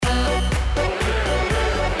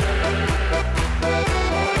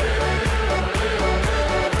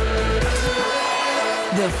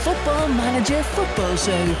Football Manager Football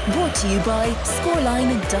Show, brought to you by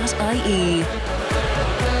scoreline.ie.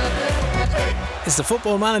 It's the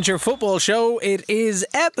Football Manager Football Show. It is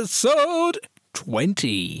episode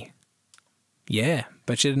 20. Yeah,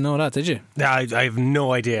 bet you didn't know that, did you? I have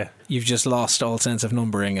no idea. You've just lost all sense of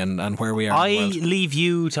numbering and where we are. I leave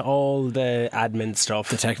you to all the admin stuff.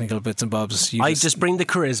 The technical bits and bobs. I just bring the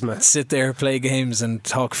charisma. Sit there, play games and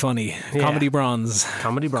talk funny. Yeah. Comedy bronze.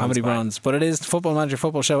 Comedy bronze. But it is the Football Manager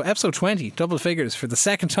Football Show, episode 20, double figures for the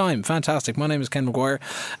second time. Fantastic. My name is Ken McGuire.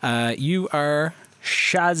 You are...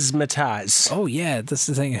 Shazmataz. Oh yeah, this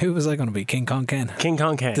is the thing. Who was I going to be? King Kong Ken. King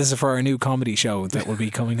Kong Ken. This is for our new comedy show that will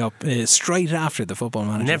be coming up straight after the Football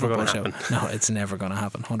Manager Never Football gonna Show. happen. No, it's never going to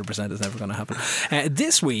happen. 100% it's never going to happen.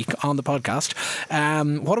 This week on the podcast,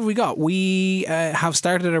 what have we got? We have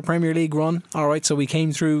started our Premier League run. All right, so we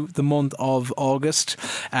came through the month of August.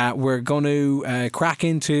 We're going to crack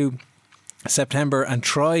into September and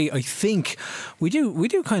try. I think we do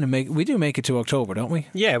make it to October, don't we?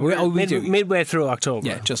 Yeah, we do midway through October.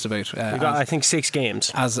 Yeah, just about. We got I think 6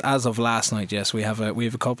 games as of last night. Yes, we have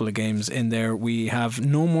a couple of games in there. We have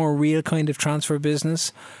no more real kind of transfer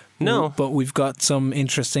business. No, but we've got some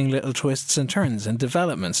interesting little twists and turns and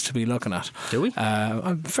developments to be looking at. Do we?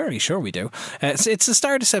 I'm fairly sure we do. It's the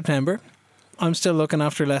start of September. I'm still looking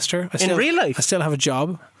after Leicester. In real life, I still have a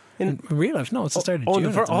job. In real life, no, it's the start of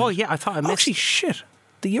June. Yeah, I thought I missed. Actually, shit.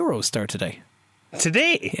 The Euros start today.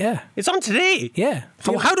 Today? Yeah. It's on today? Yeah.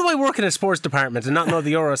 So how do I work in a sports department and not know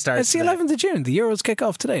the Euros starts It's the 11th of June. The Euros kick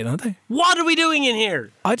off today, don't they? What are we doing in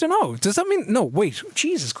here? I don't know. Does that mean... No, wait.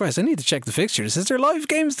 Jesus Christ, I need to check the fixtures. Is there live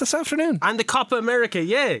games this afternoon? And the Copa America,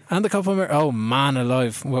 yeah. And the Copa America. Oh, man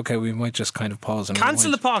alive. Okay, we might just kind of pause and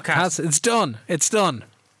cancel the podcast. It's done. It's done.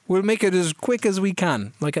 We'll make it as quick as we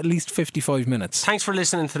can, like at least 55 minutes. Thanks for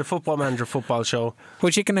listening to the Football Manager Football Show,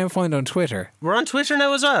 which you can now find on Twitter. We're on Twitter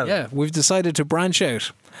now as well. Yeah, we've decided to branch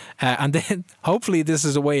out, and then hopefully this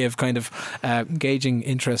is a way of kind of gauging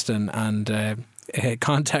interest and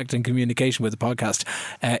contact and communication with the podcast.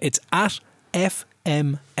 It's at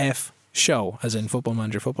FMF Show, as in Football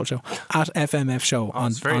Manager Football Show, at FMF Show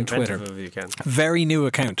on Twitter. Very new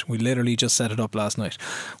account. We literally just set it up last night.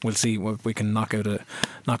 We'll see what we can knock a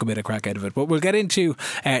bit of crack out of it. But we'll get into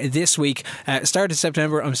this week. Start of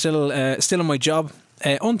September. I'm still in my job,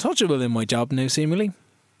 untouchable in my job now, seemingly.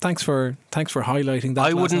 Thanks for highlighting that.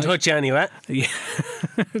 I wouldn't touch you anyway. Yeah.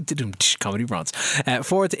 Comedy bronze.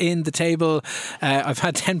 Fourth in the table. I've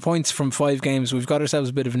had 10 points from 5 games. We've got ourselves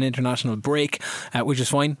a bit of an international break, which is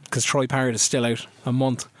fine because Troy Parrott is still out a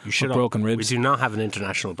month with broken ribs. We do not have an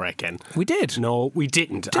international break in. We did. No, we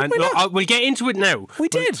didn't. Did we not? We'll get into it now. We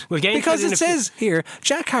did. We'll get into because it says here,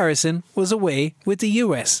 Jack Harrison was away with the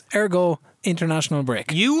US. Ergo, international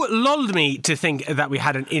break. You lulled me to think that we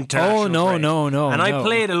had an international break. No. And I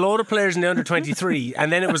played a load of players in the under-23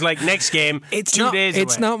 and then it was like next game, it's 2 days away.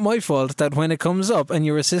 It's not my fault that when it comes up and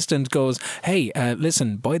your assistant goes, hey,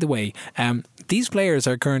 listen, by the way, these players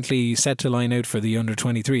are currently set to line out for the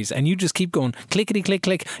under-23s, and you just keep going clickety click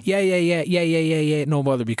click, yeah, no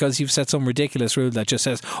bother, because you've set some ridiculous rule that just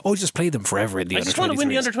says, oh, just play them forever in the under-23s. I just want to win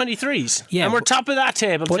the under-23s. Yeah, and we're top of that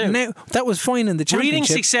table but too. Now, that was fine in the championship. Breeding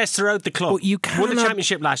success throughout the club. But you cannot, won the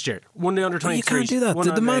championship last year. Won the under-23s. You can't do that.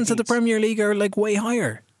 The demands of the Premier League are like way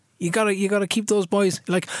higher. You gotta keep those boys,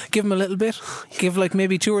 like, give them a little bit. Give like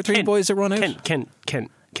maybe 2 or 3 boys a run out. Ken.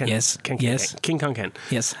 Yes. King Kong Ken.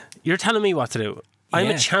 Yes. You're telling me what to do. I'm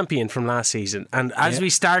a champion from last season, and as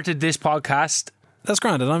we started this podcast, that's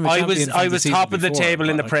grand. And I was top of the table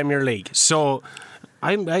in the Premier League. So,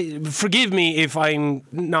 forgive me if I'm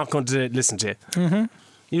not going to listen to you. Mm-hmm.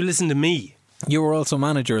 You listen to me. You were also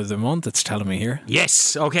manager of the month, it's telling me here.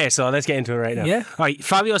 Yes. Okay, so let's get into it right now. Yeah. All right,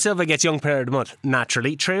 Fabio Silva gets Young Player of the Month,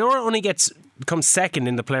 naturally. Traore only comes second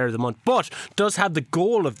in the Player of the Month, but does have the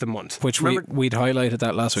Goal of the Month. Which we'd highlighted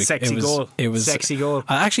that last week. Sexy goal.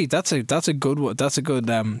 Actually, that's a good one. That's a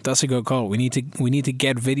good call. We need to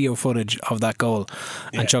get video footage of that goal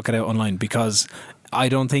and chuck it out online, because I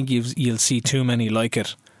don't think you'll see too many like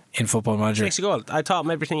it in Football Manager. Sexy goal. I taught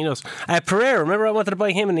him everything he knows. Pereira, remember I wanted to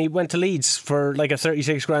buy him and he went to Leeds for like a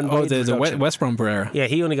 36 grand. Oh, the West Brom Pereira. Yeah,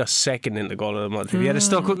 he only got second in the Goal of the Month. If he had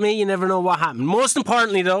stuck with me, you never know what happened. Most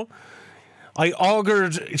importantly though, I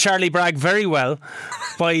augured Charlie Bragg very well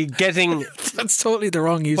by getting... That's totally the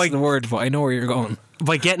wrong use of the word, but I know where you're going.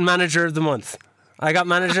 By getting Manager of the Month. I got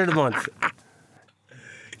Manager of the Month.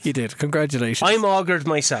 You did. Congratulations. I'm augured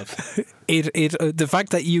myself. The fact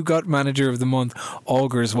that you got Manager of the Month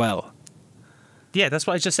augurs well. Yeah, that's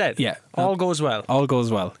what I just said. Yeah. All goes well. All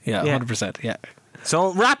goes well. Yeah, 100%. Yeah.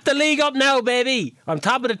 So wrap the league up now, baby. I'm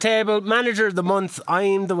top of the table, manager of the month.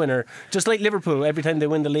 I'm the winner. Just like Liverpool every time they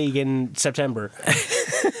win the league in September.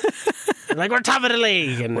 Like, we're top of the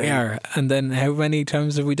league. And We are. And then how many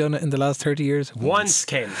times have we done it in the last 30 years? Once,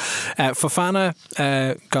 Ken. Fofana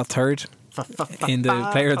got third in the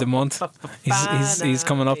Player of the Month. He's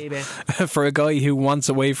coming up for a guy who wants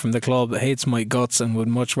away from the club, hates my guts, and would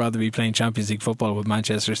much rather be playing Champions League football with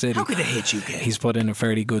Manchester City. How could they hate you, Ken? He's put in a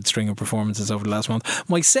fairly good string of performances over the last month.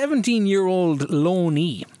 My 17-year-old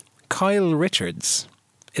loanee, Kyle Richards,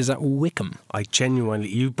 is at Wickham. I genuinely,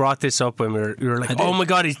 you brought this up when we were like, oh my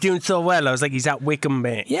God, he's doing so well. I was like, he's at Wickham,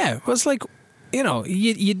 mate. Yeah, it was like, you know,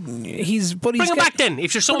 he's bring him back then.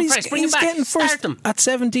 If you're so impressed, bring him back. Start him. At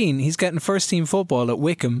 17, he's getting first team football at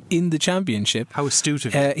Wickham in the Championship. How astute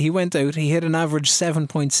of you. He went out, he hit an average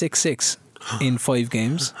 7.66 in 5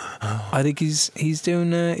 games. I think he's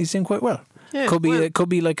doing quite well. Yeah, could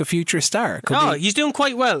be like a future star. He's doing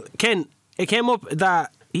quite well. Ken, it came up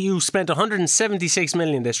that you spent 176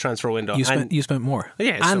 million this transfer window. You spent more.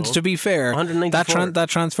 Yeah, and so to be fair, 194. that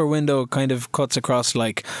transfer window kind of cuts across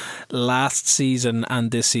like last season and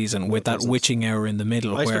this season with that witching hour in the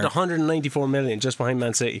middle. I spent 194 million just behind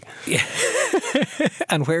Man City. Yeah.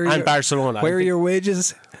 And Barcelona. Where are your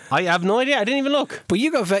wages? I have no idea. I didn't even look. But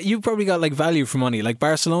you probably got like value for money. Like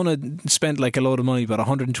Barcelona spent like a load of money, but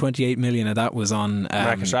 128 million of that was on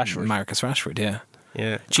Marcus Rashford, yeah.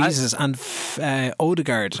 Yeah, Jesus, and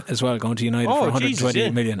Odegaard as well going to United for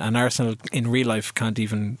 128 million, and Arsenal in real life can't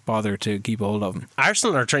even bother to keep a hold of him.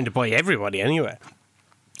 Arsenal are trying to buy everybody anyway.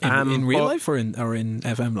 In real life or in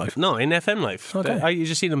FM life? No, in FM life. Okay. You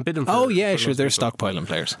just see them bidding for. Oh yeah, sure. They're stockpiling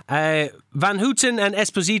players. Van Houten and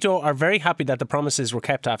Esposito are very happy that the promises were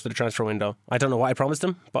kept after the transfer window. I don't know what I promised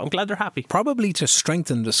them, but I'm glad they're happy. Probably to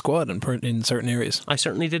strengthen the squad in certain areas. I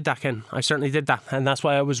certainly did that, Ken. I certainly did that, and that's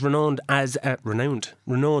why I was renowned as renowned.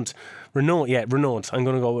 Yeah, renowned. I'm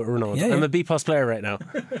going to go with renowned. Yeah. I'm a B+ player right now.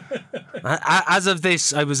 As of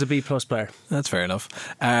this, I was a B+ player. That's fair enough.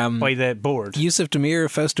 By the board. Yusuf Demir,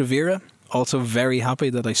 Fausto Vera. Also very happy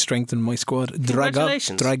that I strengthened my squad.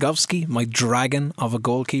 Congratulations. Dragovski, my dragon of a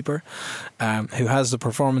goalkeeper, who has the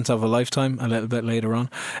performance of a lifetime a little bit later on.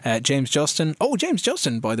 James Justin,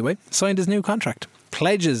 by the way, signed his new contract.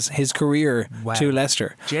 Pledges his career to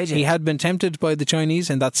Leicester. JJ. He had been tempted by the Chinese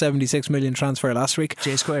in that 76 million transfer last week.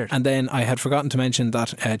 J². And then I had forgotten to mention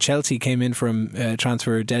that Chelsea came in from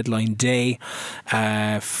transfer deadline day.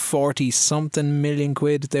 40-something million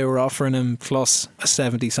quid they were offering him, plus a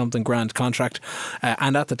 70-something grand contract.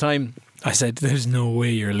 And at the time, I said, there's no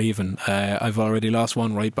way you're leaving. I've already lost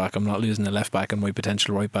one right back. I'm not losing a left back and my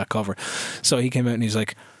potential right back cover. So he came out and he's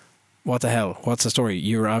like, what the hell? What's the story?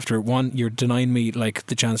 You're denying me like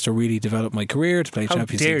the chance to really develop my career, to play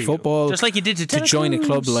Champions League football, just like you did to join a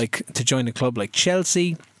club like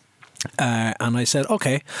Chelsea. And I said,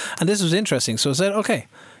 okay. And this was interesting. So I said, okay,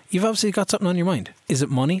 you've obviously got something on your mind. Is it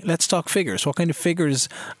money? Let's talk figures. What kind of figures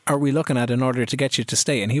are we looking at in order to get you to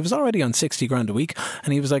stay? And he was already on 60 grand a week,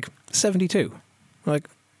 and he was like 72. Like,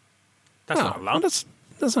 that's not a lot.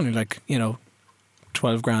 That's only like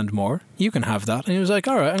 12 grand more. You can have that. And he was like,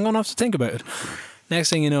 all right, I'm going to have to think about it. Next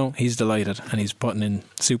thing you know, he's delighted and he's putting in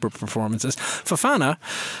super performances. Fofana,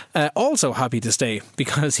 also happy to stay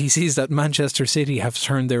because he sees that Manchester City have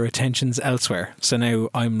turned their attentions elsewhere. So now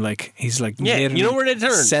he's like, yeah, you know where they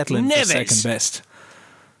turn? Settling for second best.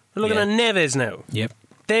 We're looking at Neves now. Yep.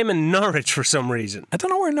 Them in Norwich for some reason. I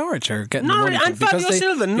don't know where Norwich are getting Norwich the money and Fabio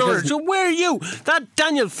Silva, Norwich. So where are you? That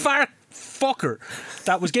Daniel Farke fucker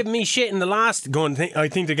that was giving me shit in the last I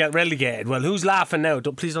think they get relegated. Well, who's laughing now?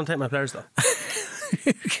 Please don't take my players though.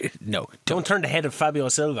 No, don't turn the head of Fabio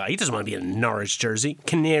Silva. He doesn't want to be in a Norwich jersey.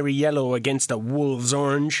 Canary yellow against a Wolves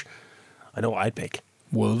orange. I know what I'd pick.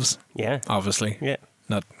 Wolves? Yeah. Obviously. Yeah.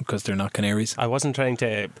 Not because they're not canaries. I wasn't trying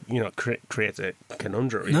to, create a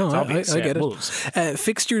conundrum. No, I get it. Wolves.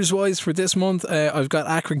 Fixtures wise for this month, I've got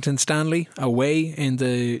Accrington Stanley away in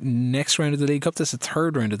the next round of the League Cup. This is the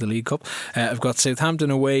third round of the League Cup. I've got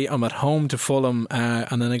Southampton away. I'm at home to Fulham,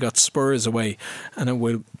 and then I got Spurs away.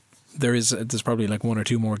 And there's probably like one or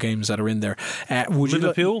two more games that are in there.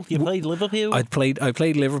 Liverpool? You played Liverpool? I played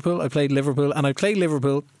Liverpool. And I played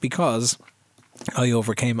Liverpool because I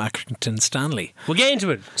overcame Accrington Stanley. We'll get into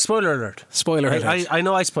it. Spoiler alert. I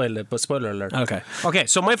know I spoiled it, but spoiler alert. Okay,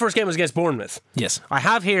 so my first game was against Bournemouth. Yes. I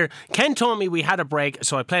have here, Ken told me we had a break,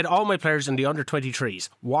 so I played all my players in the under-23s.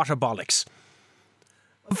 What a bollocks.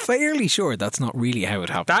 I'm fairly sure that's not really how it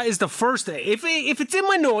happened. That is the first... If it's in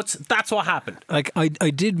my notes, that's what happened. Like, I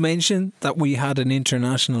did mention that we had an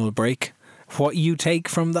international break. What you take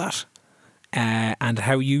from that and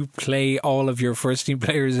how you play all of your first team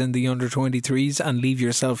players in the under-23s and leave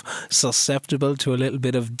yourself susceptible to a little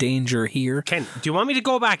bit of danger here. Ken, do you want me to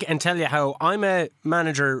go back and tell you how I'm a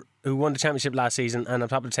manager who won the championship last season and I'm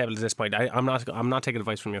top of the table at this point? I'm not taking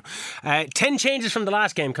advice from you. 10 changes from the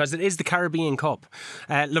last game because it is the Caribbean Cup.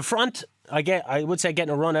 Lafront, I would say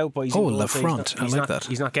getting a run out, but he's Lafront. I like that.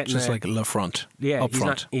 He's not getting just like Lafront. Yeah, up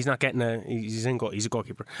front. He's not getting he's in goal. He's a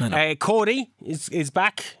goalkeeper. Cody is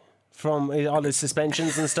back from all his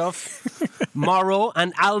suspensions and stuff. Morrow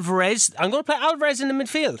and Alvarez. I'm going to play Alvarez in the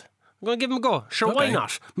midfield. I'm going to give him a go. Sure, okay. Why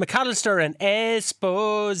not? McAllister and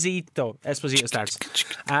Esposito. Esposito starts.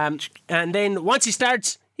 And then once he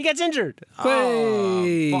starts, he gets injured.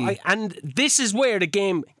 And this is where the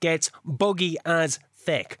game gets buggy as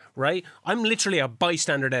thick, right? I'm literally a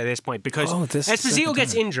bystander at this point because Esposito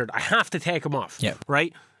gets injured. I have to take him off,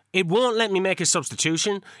 right? It won't let me make a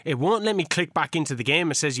substitution. It won't let me click back into the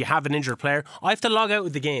game. It says you have an injured player. I have to log out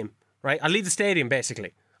of the game, right? I leave the stadium,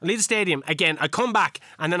 basically. I leave the stadium. Again, I come back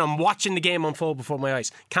and then I'm watching the game unfold before my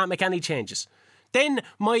eyes. Can't make any changes. Then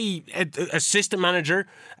my assistant manager,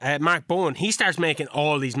 Mark Bowen, he starts making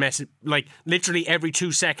all these messes. Like literally every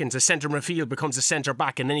 2 seconds, a centre midfield becomes a centre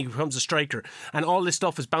back and then he becomes a striker. And all this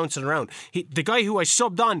stuff is bouncing around. The guy who I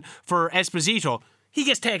subbed on for Esposito, he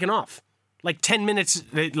gets taken off. Like 10 minutes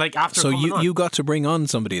after. So you got to bring on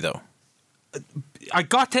somebody though? I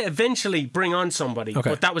got to eventually bring on somebody,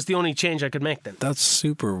 but that was the only change I could make then. That's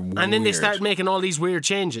super weird. And then they start making all these weird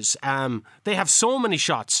changes. They have so many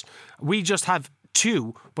shots. We just have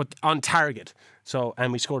 2, but on target. So,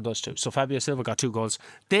 and we scored those 2. So Fabio Silva got 2 goals.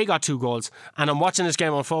 They got 2 goals. And I'm watching this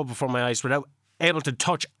game unfold before my eyes without able to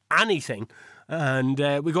touch anything. And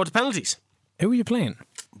we go to penalties. Who are you playing?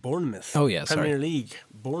 Bournemouth. Oh, yeah, sorry. Premier League.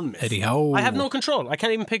 Bournemouth. Eddie Howe. I have no control. I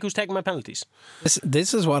can't even pick who's taking my penalties.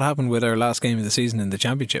 This is what happened with our last game of the season in the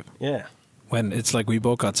Championship. Yeah. When it's like we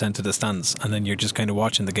both got sent to the stands and then you're just kind of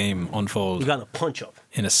watching the game unfold. You got a punch up.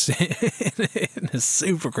 In a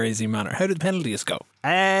super crazy manner. How did the penalties go?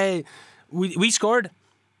 We scored,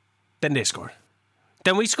 then they scored.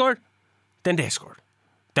 Then we scored, then they scored.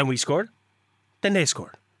 Then we scored, then they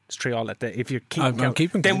scored. It's 3 all at the. If you're keeping count.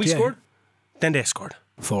 Keeping then count, we scored, then they scored.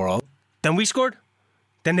 4 all. Then we scored,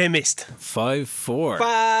 then they missed. 5-4.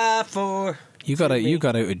 5-4. You got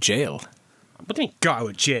out of jail. What do you mean got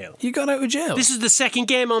out of jail? You got out of jail. This is the second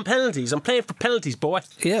game on penalties. I'm playing for penalties, boy.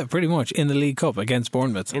 Yeah, pretty much. In the League Cup against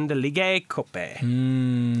Bournemouth. In the Ligue Cup.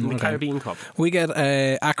 In the Caribbean Cup. We get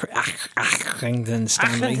Accrington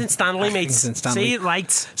Stanley. Accrington Stanley, mates. See it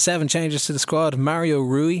right. 7 changes to the squad. Mario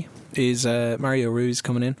Rui is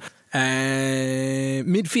coming in.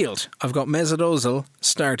 Midfield. I've got Mesut Ozil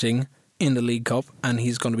starting in the League Cup, and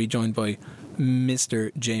he's going to be joined by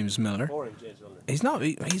Mr. James Milner. Boring, James Milner. He's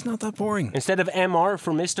not that boring. Instead of MR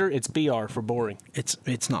for Mr., it's BR for boring. It's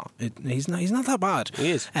not. He's not that bad.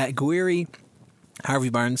 He is. Guiri, Harvey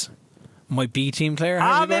Barnes, my B team player.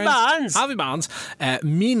 Harvey Barnes.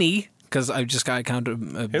 Mini. Because I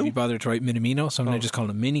can't be bothered to write Minamino, so I'm going to just call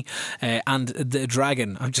him Mini. And the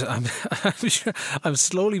Dragon. I'm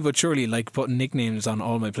slowly but surely putting nicknames on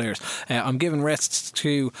all my players. I'm giving rests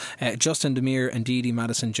to Justin Demir and Didi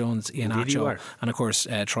Madison Jones Iheanacho, and of course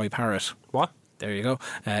Troy Parrott. What? There you go.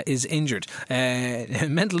 Is injured.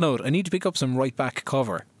 Mental note: I need to pick up some right back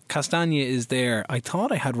cover. Castagna is there. I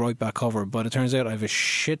thought I had right back cover, but it turns out I have a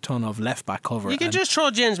shit ton of left back cover. You can just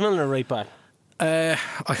throw James Milner right back. I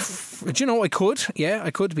could. Yeah, I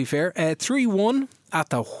could, to be fair. 3-1 at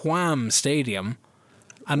the Wham Stadium.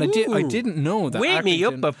 And I didn't know that. Wake me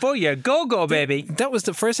up before you go, baby. That was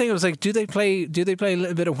the first thing. I was like, do they play a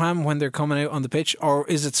little bit of Wham when they're coming out on the pitch, or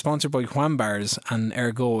is it sponsored by Wham bars? And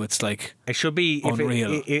ergo, it's like it should be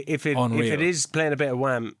unreal. If it is playing a bit of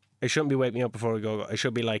Wham, it shouldn't be Wake Me Up Before We Go. It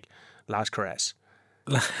should be like Last Caress.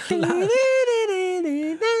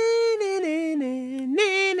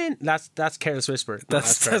 That's Careless Whisper.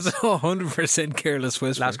 That's 100% Careless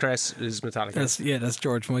Whisper. Last Caress is Metallica. That's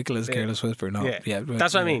George Michael as Careless Whisper. No, yeah.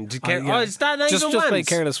 That's what I mean. Is that not just play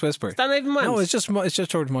Careless Whisper. Is that not even No, it's just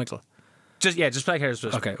George Michael. Just play Careless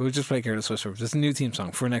Whisper. Okay, we'll just play Careless Whisper. This is a new theme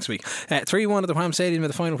song for next week. 3-1 at the Wham Stadium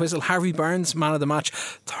with the final whistle. Harvey Barnes, man of the match.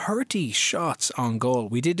 30 shots on goal.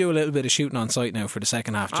 We did do a little bit of shooting on site now for the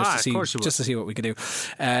second half, just to see what we could do.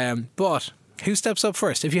 But who steps up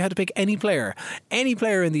first? If you had to pick any player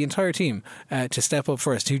in the entire team to step up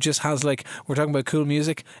first, who just has we're talking about cool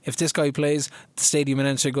music. If this guy plays, the stadium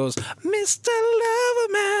announcer goes, "Mr.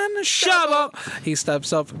 Loverman, shut up." He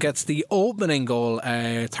steps up, gets the opening goal.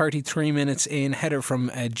 33 minutes in, header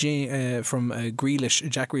from Grealish,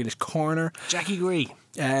 Jack Grealish corner. Jackie Gree.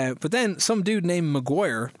 But then some dude named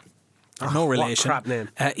Maguire no relation. What crap name.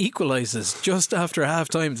 Equalises just after half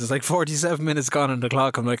time. There's like 47 minutes gone on the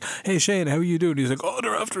clock. I'm like, hey Shane, how are you doing? He's like, oh,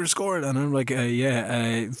 they're after scoring. And I'm like,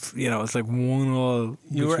 it's like 1-1.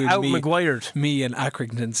 You were out Maguired. Me and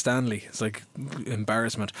Accrington Stanley. It's like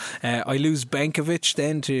embarrassment. I lose Benkovic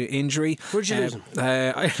then to injury. Where'd you lose him?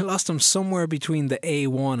 I lost him somewhere between the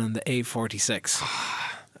A1 and the A46.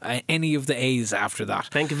 Any of the A's after that.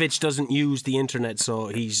 Benkovic doesn't use the internet, so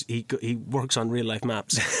he works on real life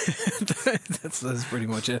maps. that's pretty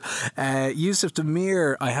much it. Yusuf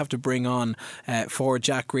Demir, I have to bring on for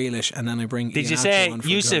Jack Grealish, and then I bring. Did you say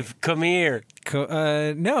Yusuf? Come here.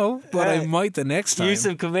 No, but I might the next time.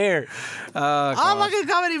 Yusuf, come here. I'm not going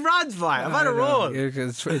to comedy bronze fight. I'm on a roll.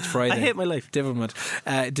 It's Friday. I hate my life. Devilment.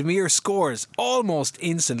 Demir scores almost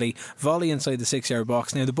instantly. Volley inside the 6-yard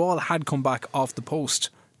box. Now the ball had come back off the post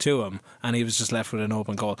to him, and he was just left with an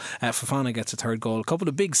open goal. Fofana gets a third goal. A couple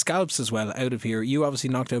of big scalps as well out of here. You obviously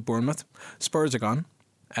knocked out Bournemouth. Spurs are gone.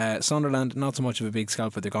 Sunderland, not so much of a big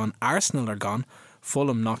scalp, but they're gone. Arsenal are gone.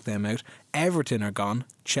 Fulham knocked them out. Everton are gone.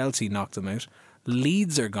 Chelsea knocked them out.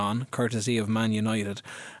 Leeds are gone, courtesy of Man United.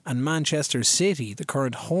 And Manchester City, the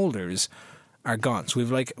current holders, are gone. So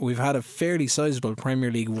we've had a fairly sizable Premier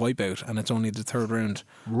League wipeout, and it's only the third round.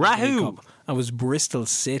 Rahoo! It was Bristol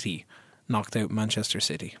City knocked out Manchester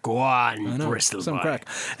City. Go on, Bristol. Some crack.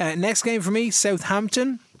 Next game for me,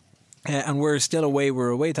 Southampton. And we're still away. We're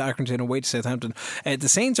away to Accrington, away to Southampton. The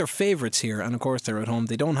Saints are favourites here, and of course they're at home.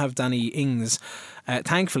 They don't have Danny Ings,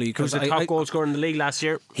 thankfully, because he was the top goal scorer in the league last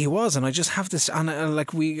year. He was, and I just have this. And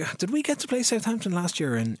did we get to play Southampton last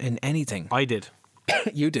year in anything? I did.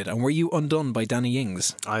 You did, and were you undone by Danny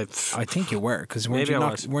Ings? I think you were, because weren't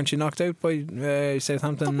you knocked out by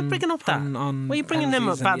Southampton? Stop bringing up that. Why are you bringing them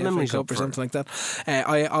up? Bad memories up or something like that.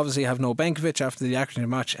 I obviously have no Benkovic after the Accrington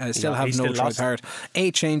match. I still have no Troy Parrott.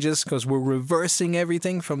 8 changes because we're reversing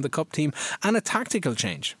everything from the cup team, and a tactical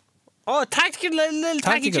change. Oh, little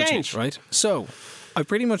tactical change, right? So I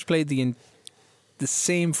pretty much played the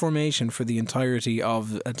same formation for the entirety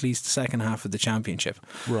of at least the second half of the championship,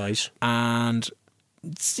 right? And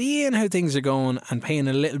seeing how things are going and paying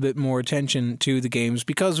a little bit more attention to the games,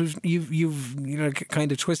 because you've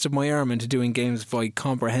kind of twisted my arm into doing games by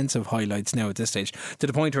comprehensive highlights now at this stage, to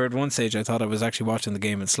the point where at one stage I thought I was actually watching the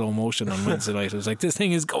game in slow motion on Wednesday night. I was like, this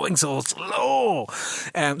thing is going so slow.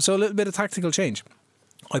 So a little bit of tactical change.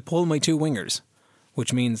 I pull my 2 wingers,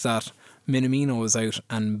 which means that Minamino was out,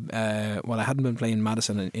 and I hadn't been playing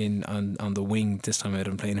Maddison on the wing this time. I'd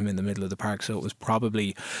been playing him in the middle of the park, so it was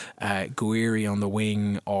probably Guiri on the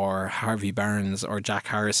wing, or Harvey Barnes, or Jack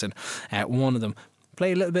Harrison. One of them.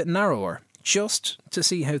 Play a little bit narrower, just to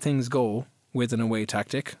see how things go with an away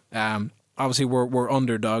tactic. Obviously, we're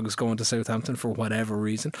underdogs going to Southampton for whatever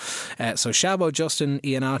reason. So Shabo, Justin,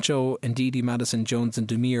 Iheanacho, Ndidi, Maddison, Jones and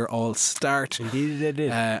Demir all start. Indeed they did.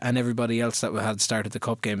 And everybody else that had started the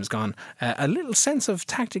cup game is gone. A little sense of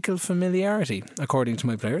tactical familiarity, according to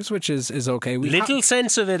my players, which is okay.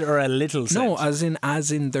 Sense of it, or a little sense? No,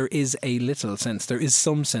 as in there is a little sense. There is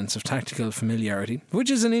some sense of tactical familiarity, which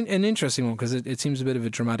is an interesting one, because it seems a bit of a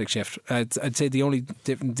dramatic shift. I'd say the only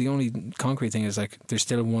concrete thing is, like, there's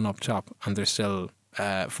still 1 up top, and there's still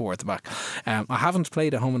 4 at the back. I haven't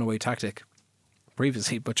played a home and away tactic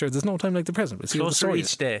previously, but sure, there's no time like the present. It's closer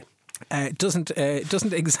each day. It doesn't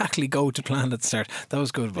exactly go to plan at the start. That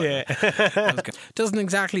was good. That was good. Doesn't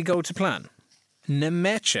exactly go to plan.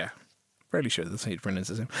 Nemecha, fairly sure that's how you pronounce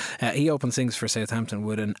his name. He opens things for Southampton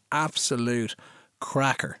with an absolute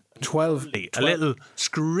cracker. 12 a little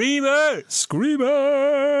screamer.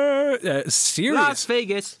 Serious Las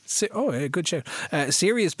Vegas. Good shout.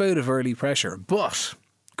 Serious bout of early pressure, but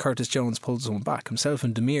Curtis Jones pulls one back, himself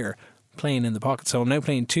and Demir playing in the pocket. So I'm now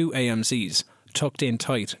playing 2 AMCs tucked in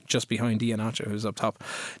tight just behind Iheanacho, who's up top.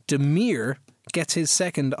 Demir gets his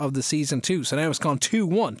second of the season too. So now it's gone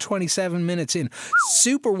 2-1, 27 minutes in.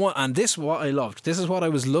 Super one. And this is what I loved. This is what I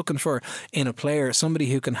was looking for in a player,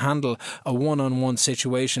 somebody who can handle a one-on-one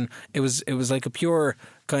situation. It was like a pure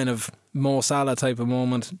kind of Mo Salah type of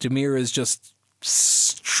moment. Demir is just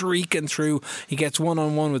streaking through. He gets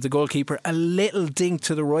one-on-one with the goalkeeper, a little dink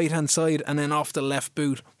to the right-hand side, and then off the left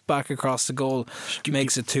boot back across the goal,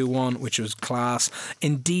 makes it 2-1, which was class.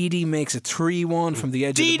 Ndidi makes it 3-1 from the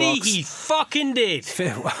edge of the box. He fucking did.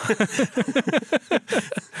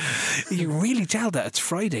 You can really tell that it's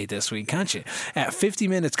Friday this week, can't you? 50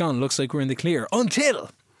 minutes gone, looks like we're in the clear, until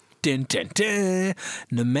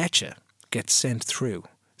Nemecha gets sent through.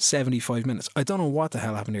 75 minutes. I don't know what the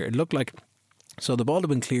hell happened here. It looked like So the ball had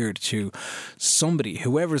been cleared to somebody,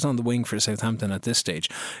 whoever's on the wing for Southampton at this stage,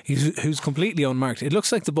 who's completely unmarked. It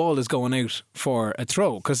looks like the ball is going out for a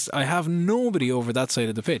throw because I have nobody over that side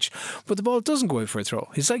of the pitch. But the ball doesn't go out for a throw.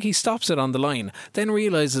 It's like he stops it on the line, then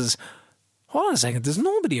realises, hold on a second, there's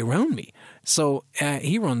nobody around me. So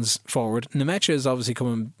he runs forward. Nemecha is obviously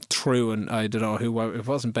coming through, and I don't know who. It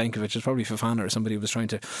wasn't Benkovic. It's probably Fofana or somebody who was trying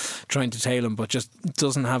to tail him, but just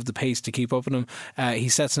doesn't have the pace to keep up with him. He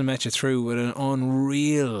sets Nemecha through with an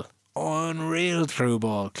unreal through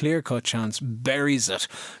ball, clear cut chance, buries it.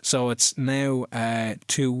 So it's now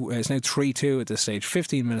 3-2 at this stage.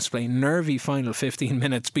 15 minutes play, nervy final 15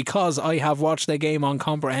 minutes because I have watched the game on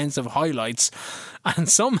comprehensive highlights, and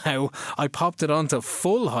somehow I popped it onto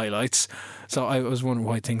full highlights. So I was wondering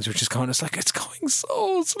why things were just going. It's like it's going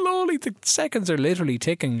so slowly. The seconds are literally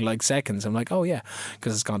ticking like seconds. I'm like, oh yeah,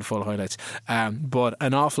 because it's gone to full highlights. But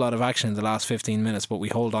an awful lot of action in the last 15 minutes. But we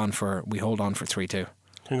hold on for 3-2.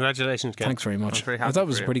 Congratulations, Ken. Thanks very much. Very I thought it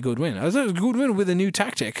was a pretty good win. I thought it was a good win with a new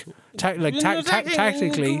tactic.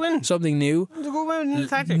 Tactically, something new.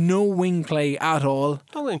 No wing play at all.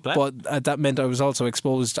 No wing play. But that meant I was also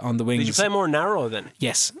exposed on the wings. Did you play more narrow then?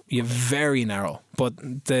 Yes, you're very narrow. But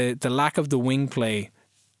the lack of the wing play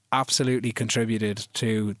absolutely contributed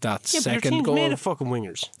to that second goal. But your team's made of fucking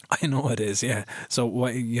wingers. I know it is, yeah. So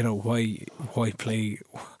why play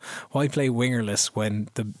wingerless when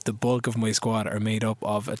the bulk of my squad are made up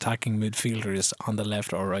of attacking midfielders on the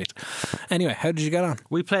left or right? Anyway, how did you get on?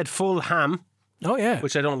 We played full ham. Oh yeah,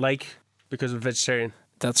 which I don't like because I'm vegetarian.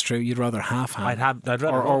 That's true. You'd rather half ham. I'd rather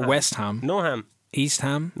or ham. West Ham. No ham. East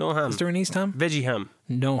Ham. No ham. Is there an East Ham? Veggie ham.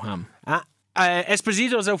 No ham.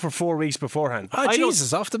 Esposito's out for 4 weeks beforehand. Oh,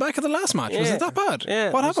 Jesus, off the back of the last match. Was it that bad?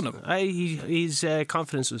 Yeah. What happened to him? His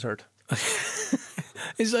confidence was hurt.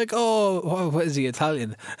 He's like, oh, what is he,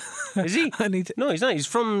 Italian? Is he? No, he's not. He's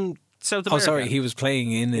from South America. Oh, sorry, he was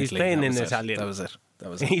playing in Italy. He's playing in Italian. That was it.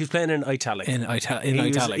 He was playing in italic. In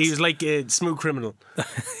italics. He was like a smooth criminal.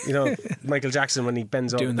 You know, Michael Jackson when he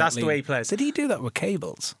bends over. That's the way he plays. Did he do that with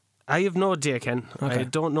cables? I have no idea, Ken. Okay. I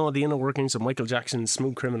don't know the inner workings of Michael Jackson's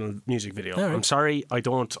Smooth Criminal music video. Right. I'm sorry, I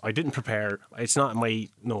didn't prepare. It's not in my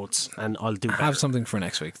notes, and I'll do better. Have something for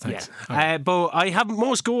next week, thanks. Yeah. Okay. But I have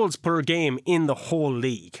most goals per game in the whole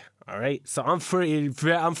league. All right, so I'm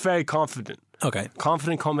very confident. Okay.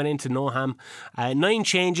 Confident coming into Noham. 9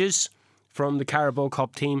 changes from the Carabao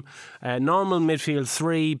Cup team. Normal midfield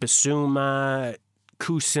 3, Basuma,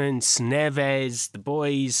 Cousins, Neves, the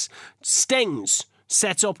boys. Stings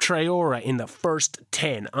sets up Traore in the first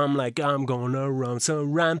 10. I'm like, I'm going to run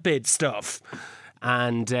some rampant stuff.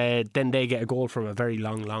 And then they get a goal from a very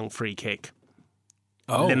long free kick.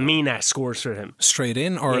 Oh. Lemina scores for him. Straight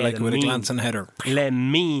in or Yeah, like with a Lemina. glancing header?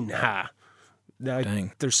 Lemina.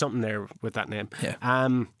 Dang. There's something there with that name. Yeah.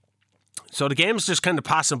 So the game's just kind of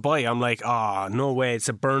passing by. I'm like, no way. It's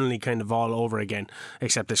a Burnley kind of all over again,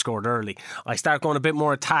 except they scored early. I start going a bit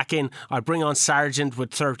more attacking. I bring on Sargent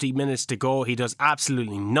with 30 minutes to go. He does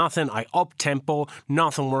absolutely nothing. I up tempo,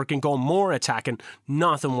 nothing working. Go more attacking,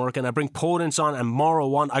 nothing working. I bring Podence on and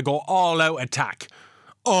Morrow on. I go all out attack.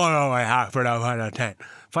 All out attack for that final 10.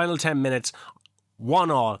 Final 10 minutes,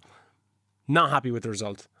 1-1. Not happy with the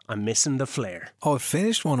result. I'm missing the flair. Oh, it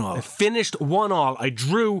finished 1-1. It finished 1-1. I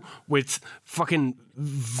drew with fucking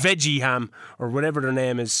veggie ham or whatever their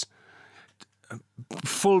name is.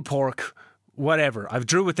 Full pork, whatever. I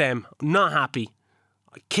drew with them. Not happy.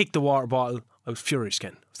 I kicked the water bottle. I was furious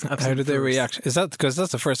again. How did they react? Is that because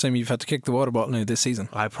that's the first time you've had to kick the water bottle now this season?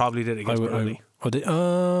 I probably did it against Burnley.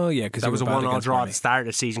 Yeah, because that was a 1-1 draw at the start of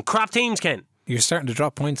the season. Crap teams, Ken. You're starting to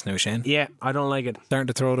drop points now, Shane. Yeah, I don't like it. Starting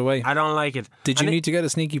to throw it away. I don't like it. Did you need to get a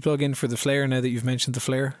sneaky plug in for the flair now that you've mentioned the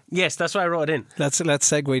flair? Yes, that's why I wrote it in. Let's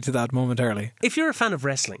segue to that momentarily. If you're a fan of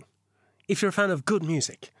wrestling, if you're a fan of good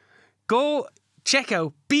music, go check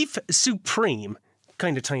out Beef Supreme.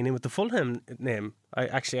 Kind of tying in with the Fulham name.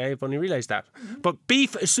 I've only realised that. But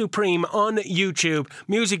Beef Supreme on YouTube,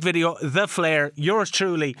 music video, The Flair. Yours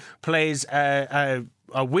truly plays a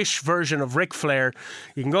Wish version of Ric Flair.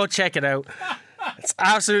 You can go check it out. It's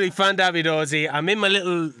absolutely fandabidozy. I'm in my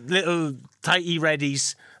little tighty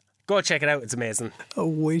reddies. Go check it out. It's amazing. A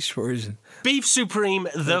Wish version. Beef Supreme,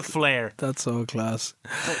 The Flair. That's so class.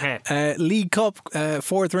 Okay. League Cup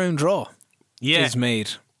 4th round draw is made.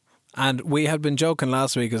 And we had been joking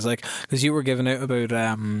last week, because you were giving out about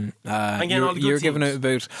you were giving out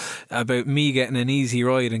about me getting an easy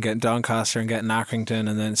ride and getting Doncaster and getting Accrington,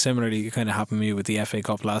 and then similarly it kind of happened to me with the FA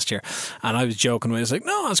Cup last year. And I was joking, I was like,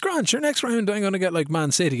 no, it's grand. Sure, next round I'm going to get like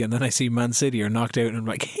Man City, and then I see Man City are knocked out, and I'm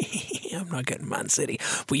like, I'm not getting Man City.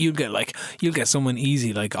 But you'll get someone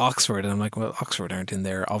easy like Oxford, and I'm like, well, Oxford aren't in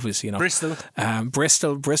there, obviously. Bristol.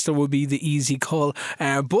 Bristol would be the easy call.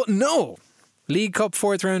 But no, League Cup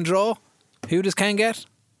 4th round draw. Who does Ken get?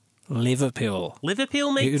 Liverpool.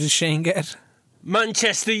 Liverpool, mate. Who does Shane get?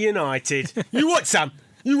 Manchester United. You want some?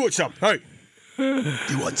 You want some? Hey,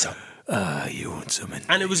 you want some? You want some in.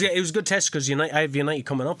 And it was a good test because I have United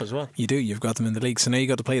coming up as well. You do. You've got them in the league, so now you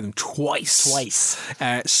got to play them twice.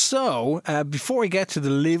 So before we get to the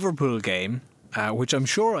Liverpool game, which I'm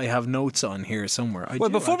sure I have notes on here somewhere.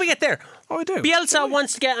 Before we get there, I do. Bielsa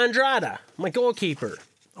wants to get Andrada, my goalkeeper.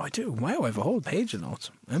 I do. Wow, I have a whole page of notes.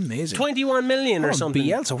 Amazing. 21 million or something.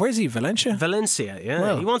 Bielsa, where's he? Valencia, yeah.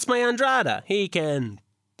 Well, he wants my Andrada. He can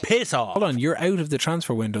piss off. Hold on, you're out of the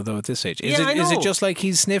transfer window though at this stage. Is it just like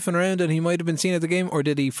he's sniffing around and he might have been seen at the game, or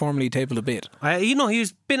did he formally table a bid?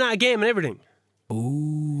 He's been at a game and everything.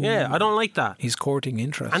 Ooh. Yeah, I don't like that. He's courting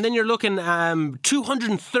interest. And then you're looking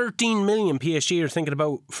 213 million PSG are thinking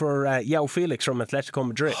about for João Felix from Atletico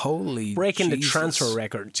Madrid. Holy breaking Jesus. the transfer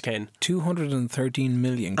records, Ken. 213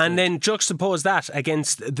 million quid. And then juxtapose that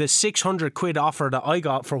against the 600 quid offer that I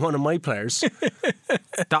got for one of my players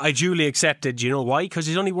that I duly accepted. You know why? Because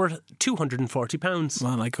he's only worth £240.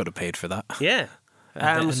 Man, I could have paid for that. Yeah.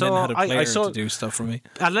 And then had a player to do stuff for me.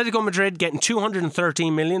 Atletico Madrid getting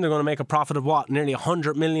 213 million. They're going to make a profit of what? Nearly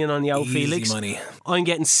 100 million on João Felix. Easy money. I'm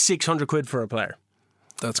getting 600 quid for a player.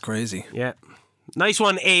 That's crazy. Yeah. Nice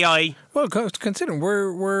one, AI. Well, considering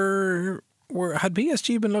had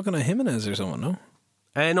PSG been looking at Jimenez or someone, no?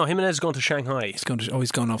 No, Jimenez is going to Shanghai. He's going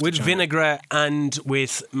off with to China. Vinaigrette and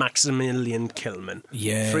with Maximilian Kilman.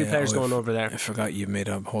 Yeah, 3 players going over there. I forgot you made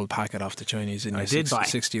a whole packet off the Chinese. I did buy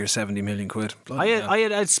 60 or 70 million quid. I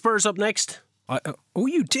had Spurs up next.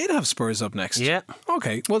 You did have Spurs up next? Yeah.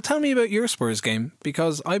 Okay, well tell me about your Spurs game,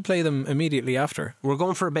 because I play them immediately after. We're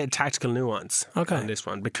going for a bit of tactical nuance on this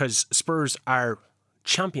one, because Spurs are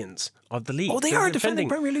champions of the league. Oh, they are defending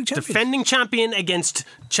Premier League champions. Defending champion against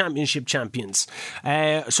championship champions.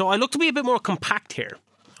 So I look to be a bit more compact here.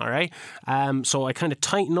 All right. So I kind of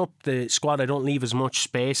tighten up the squad. I don't leave as much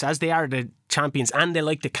space, as they are the champions, and they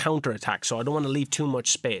like the counter attack. So I don't want to leave too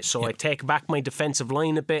much space. So I take back my defensive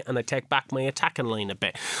line a bit, and I take back my attacking line a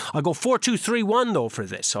bit. I go 4-2-3-1 though for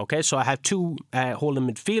this. Okay. So I have 2 holding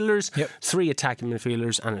midfielders, 3 attacking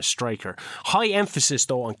midfielders, and a striker. High emphasis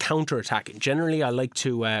though on counter attacking. Generally, I like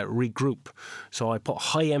to regroup. So I put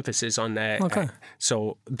high emphasis on.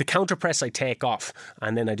 So the counter press I take off,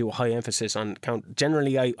 and then I do a high emphasis on counter.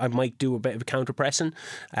 Generally, I might do a bit of counter pressing,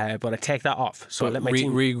 but I take that off. So I let my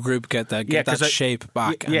team regroup, get that shape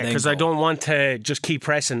back. Yeah, because I don't want to just keep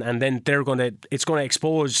pressing, and then it's going to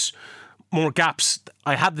expose more gaps.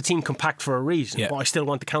 I have the team compact for a reason, but I still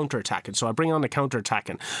want the counter attacking. So I bring on the counter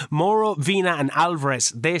attacking. Moro, Vina, and Alvarez,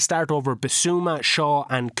 they start over Bissouma, Shaw,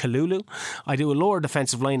 and Kalulu. I do a lower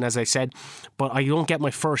defensive line, as I said, but I don't get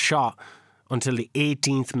my first shot until the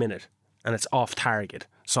 18th minute, and it's off target.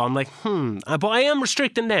 So I'm like, but I am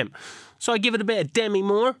restricting them. So I give it a bit of Demi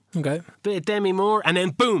Moore. Okay. Bit of Demi Moore. And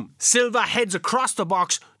then boom, Silva heads across the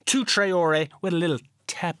box to Traore with a little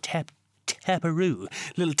taparoo.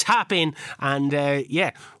 Little tap in. And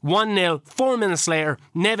 1-0. 4 minutes later,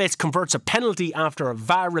 Neves converts a penalty after a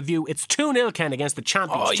VAR review. It's 2-0, Ken, against the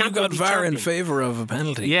champions. Oh, you got VAR in favour of a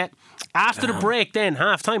penalty. Yeah. After the break then,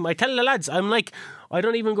 half time, I tell the lads, I'm like, I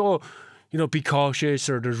don't even go, be cautious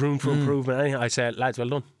or there's room for improvement. I said, lads, well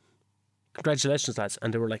done. Congratulations, lads.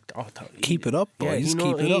 And they were like, keep it up, boys.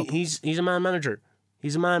 Keep it up. He's a man manager.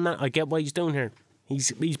 He's a man. I get what he's doing here.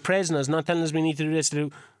 He's praising us, not telling us we need to do this.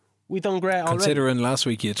 We've done great already. Considering last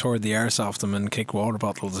week you tore the arse off them and kick water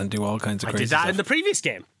bottles and do all kinds of crazy stuff. I did that in the previous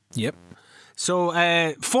game. Yep. So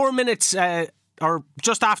 4 minutes or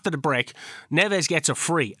just after the break, Neves gets a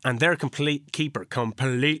free, and their keeper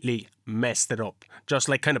completely messed it up. Just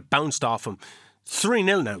like kind of bounced off him.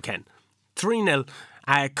 3-0 now, Ken. 3-0.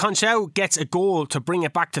 Conchao gets a goal to bring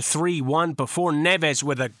it back to 3-1 before Neves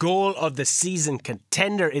with a goal of the season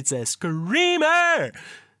contender. It's a screamer.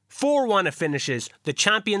 4-1 it finishes. The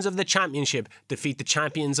champions of the championship defeat the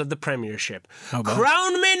champions of the premiership.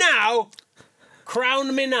 Crown me now.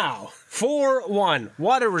 Crown me now. 4-1.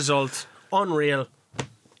 What a result. Unreal.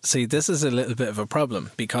 See, this is a little bit of a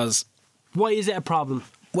problem because... Why is it a problem?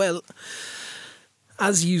 Well,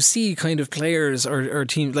 as you see kind of players or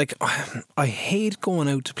teams, like, I hate going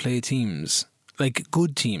out to play teams, like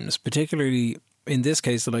good teams, particularly in this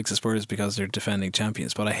case the likes of Spurs because they're defending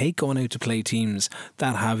champions, but I hate going out to play teams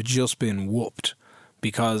that have just been whooped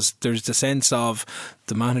because there's the sense of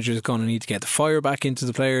the manager's going to need to get the fire back into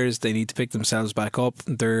the players. They need to pick themselves back up.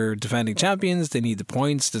 They're defending champions. They need the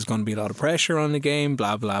points. There's going to be a lot of pressure on the game,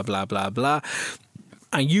 blah, blah, blah, blah, blah.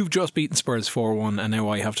 And you've just beaten Spurs 4-1, and now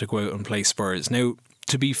I have to go out and play Spurs. Now,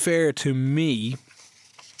 to be fair to me,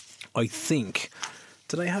 I think...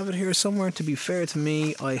 Did I have it here somewhere? To be fair to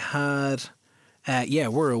me, I had...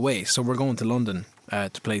 we're away, so we're going to London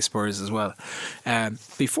to play Spurs as well.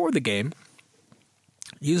 Before the game,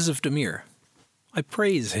 Yusuf Demir, I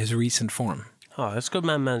praise his recent form. Oh, that's good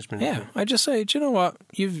man management. Yeah, I just say, do you know what?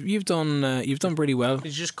 You've done pretty well. Did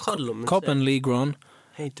you just cuddle him? Cup and league run.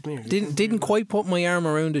 Hey, Demir. Didn't quite put my arm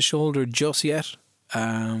around his shoulder just yet.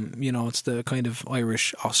 It's the kind of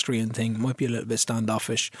Irish-Austrian thing. Might be a little bit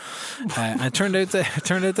standoffish. And it turned out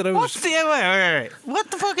that I was... Wait.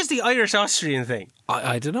 What the fuck is the Irish-Austrian thing?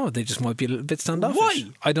 I don't know. They just might be a little bit standoffish. Why?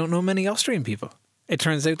 I don't know many Austrian people. It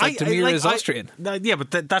turns out that Demir is Austrian. Yeah,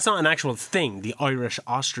 but that's not an actual thing, the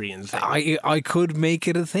Irish-Austrian thing. I could make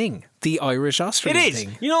it a thing. The Irish-Austrian thing. It is.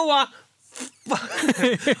 Thing. You know what?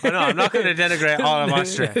 I'm not going to denigrate all of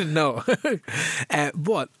Austria. No.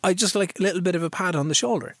 But I just like a little bit of a pat on the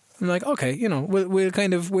shoulder. I'm like, okay,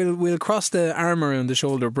 we'll cross the arm around the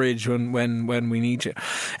shoulder bridge when we need you.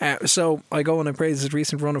 So I go and I praise his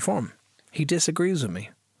recent run of form. He disagrees with me.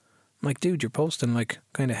 I'm like, dude, you're posting like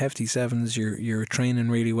kind of hefty sevens. You're training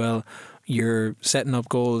really well. You're setting up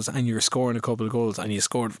goals and you're scoring a couple of goals. And you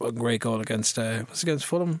scored a great goal against against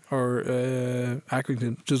Fulham or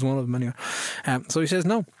Accrington, just one of them anyway. So he says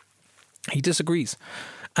no. He disagrees,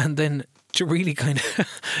 and then to really kind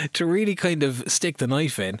of stick the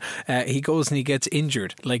knife in, he goes and he gets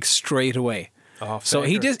injured like straight away. Oh, so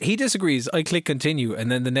he disagrees. I click continue,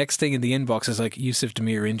 and then the next thing in the inbox is like, Yusuf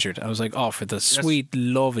Demir injured. I was like, oh, for the sweet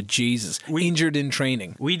love of Jesus, injured in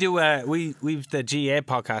training. We do we've the GA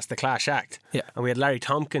podcast, The Clash Act, and we had Larry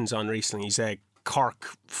Tompkins on recently. He's a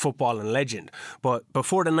Cork footballing legend, but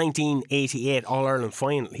before the 1988 All-Ireland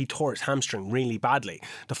final, he tore his hamstring really badly.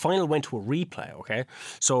 The final went to a replay, okay?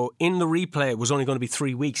 So in the replay, it was only going to be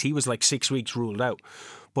 3 weeks. He was like 6 weeks ruled out.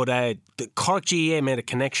 But the Cork GAA made a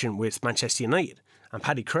connection with Manchester United, and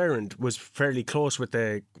Paddy Crerand was fairly close with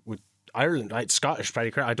Ireland. Scottish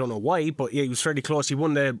Paddy Crerand. I don't know why, but yeah, he was fairly close. He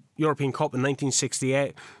won the European Cup in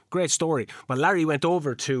 1968. Great story. But Larry went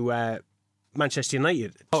over to Manchester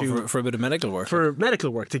United for a bit of medical work. For medical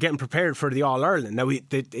work, to get him prepared for the All-Ireland. Now,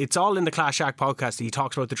 it's all in the Clash Act podcast. He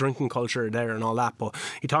talks about the drinking culture there and all that, but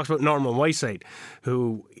he talks about Norman Whiteside,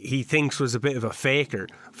 who he thinks was a bit of a faker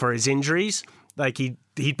for his injuries. Like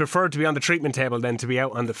he'd prefer to be on the treatment table than to be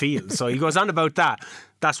out on the field. So he goes on about that.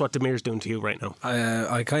 That's what Demir's doing to you right now.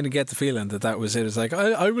 I kind of get the feeling that was it. It's like,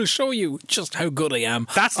 I will show you just how good I am.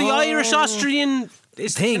 That's the Irish-Austrian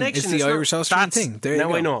thing. It's the Irish-Austrian thing. There you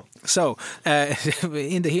go. I know. So,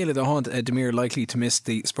 in the heel of the hunt, Demir likely to miss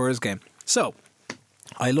the Spurs game. So,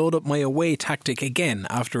 I load up my away tactic again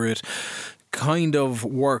after it kind of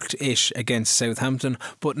worked-ish against Southampton,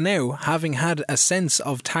 but now, having had a sense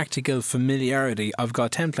of tactical familiarity, I've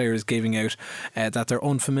got 10 players giving out that they're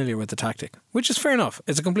unfamiliar with the tactic, which is fair enough.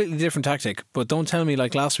 It's a completely different tactic, but don't tell me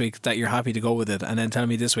like last week that you're happy to go with it and then tell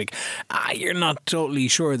me this week you're not totally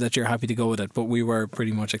sure that you're happy to go with it, but we were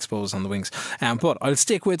pretty much exposed on the wings. But I'll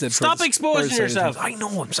stick with it. Stop exposing yourself. I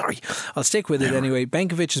know, I'm sorry. I'll stick with it anyway.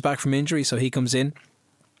 Benkovic is back from injury, so he comes in.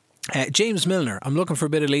 James Milner, I'm looking for a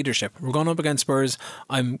bit of leadership. We're going up against Spurs.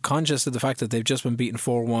 I'm conscious of the fact that they've just been beaten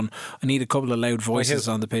 4-1. I need a couple of loud voices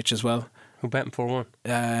on the pitch as well. Who bet them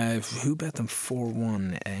 4-1? Who bet them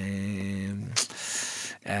 4-1?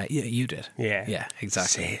 Yeah, you did. Yeah,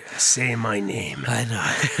 exactly. Say my name. I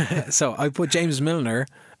know. So I put James Milner,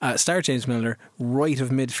 James Milner, right of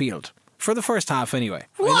midfield. For the first half, anyway.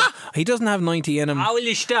 What? He doesn't have 90 in him. How will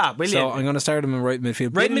you stop? Will so I'm going to start him in right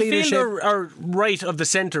midfield. Right midfield or right of the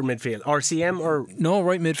centre midfield? RCM or? No,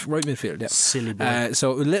 right midfield, yeah. Silly boy.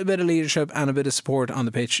 So a little bit of leadership and a bit of support on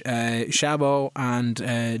the pitch. Shabo and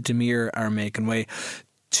Demir are making way.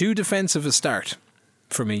 Too defensive a start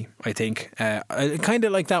for me, I think. Kind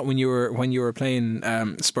of like that when you were playing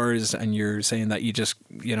Spurs and you're saying that you just,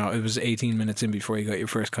 it was 18 minutes in before you got your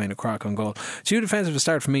first kind of crack on goal. Too defensive a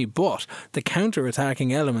start for me, but the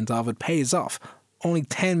counter-attacking element of it pays off. Only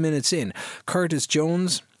 10 minutes in, Curtis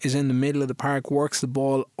Jones is in the middle of the park, works the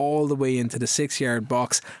ball all the way into the 6-yard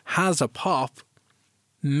box, has a pop,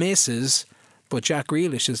 misses, but Jack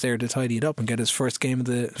Grealish is there to tidy it up and get his first game of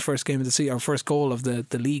the season, or first goal of the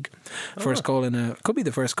league. First goal could be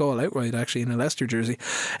the first goal outright actually in a Leicester jersey.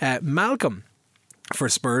 Malcolm for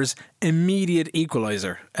Spurs, immediate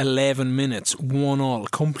equaliser, 11 minutes, 1-1,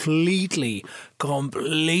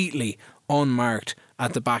 completely unmarked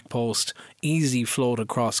at the back post. Easy float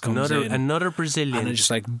across comes in. Another Brazilian. And it's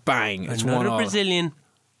just like bang. It's another 1-1. Brazilian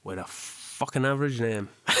with a fucking average name.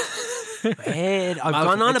 I've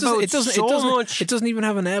gone on about it so much. It doesn't even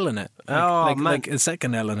have an L in it. Like a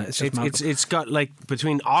second L in it. It's just it's got like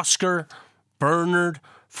between Oscar, Bernard,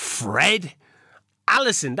 Fred,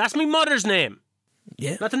 Allison. That's my mother's name.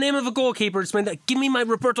 Yeah. Not the name of a goalkeeper. It's give me my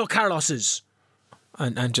Roberto Carlos's.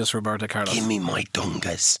 And just Roberto Carlos. Give me my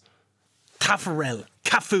Dungas. Taffarel.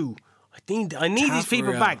 Cafu. I need these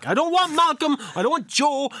people back. I don't want Malcolm. I don't want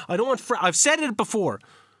Joe. I don't want Fred. I've said it before.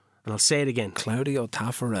 And I'll say it again. Claudio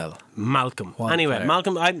Taffarel. Malcolm. Anyway, player.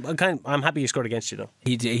 Malcolm, I'm happy he scored against you, though.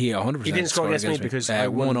 He 100%. He didn't score against me because I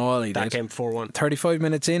won all. He did. Game 4-1. 35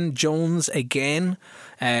 minutes in, Jones again.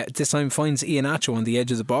 This time finds Iheanacho on the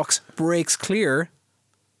edge of the box. Breaks clear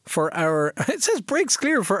for our... It says breaks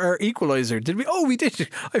clear for our equaliser. Did we? Oh, we did.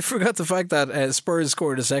 I forgot the fact that Spurs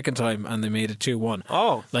scored a second time and they made it 2-1.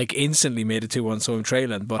 Oh. Like instantly made it 2-1, so I'm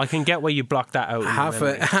trailing. But I can get why you blocked that out.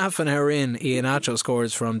 Half an hour in, Iheanacho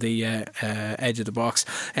scores from the edge of the box.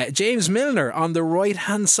 James Milner on the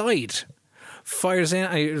right-hand side fires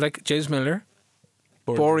in... James Milner...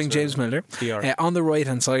 Boring James Milner on the right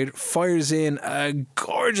hand side fires in a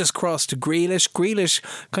gorgeous cross to Grealish. Grealish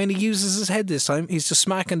kind of uses his head this time. He's just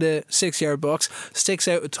smacking the 6-yard box, sticks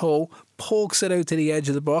out a toe, pokes it out to the edge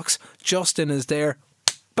of the box. Justin is there,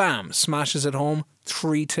 bam, smashes it home.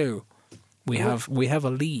 3-2. We have a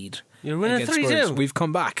lead. You're winning 3-2. We've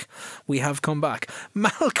come back. We have come back.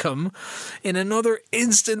 Malcolm, in another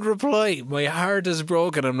instant reply, my heart is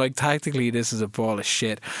broken. I'm like, tactically, this is a ball of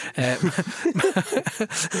shit. I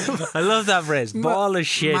love that phrase, ball of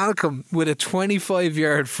shit. Malcolm with a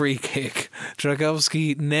 25-yard free kick.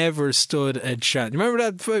 Dragowski never stood a chance.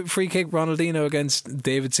 Remember that free kick, Ronaldinho against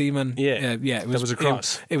David Seaman? Yeah, it was a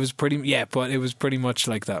cross. It was pretty much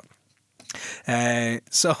like that.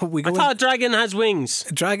 So we go. I thought Dragon has wings.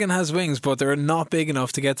 Dragon has wings, but they're not big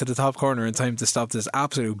enough to get to the top corner in time to stop this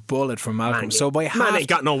absolute bullet from Malcolm. So by ain't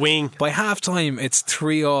got no wing. By half time, it's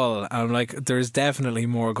 3-3. I'm like, there's definitely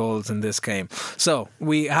more goals in this game. So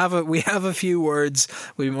we have a few words.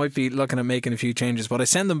 We might be looking at making a few changes, but I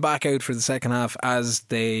send them back out for the second half as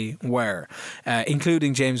they were,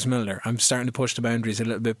 including James Milner. I'm starting to push the boundaries a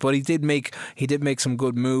little bit, but he did make some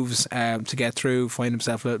good moves to get through, find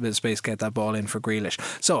himself a little bit of space, get that ball in for Grealish.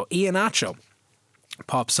 So Iheanacho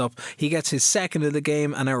pops up. He gets his second of the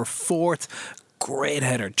game and our fourth. Great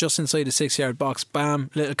header just inside the 6-yard box.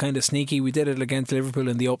 Bam, little kind of sneaky. We did it against Liverpool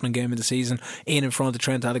in the opening game of the season, in front of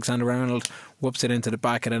Trent Alexander-Arnold, whoops it into the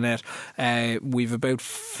back of the net. We've about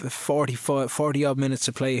 40 odd minutes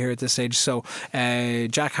to play here at this stage. So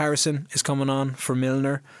Jack Harrison is coming on for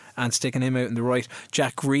Milner and sticking him out in the right.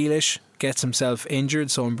 Jack Grealish gets himself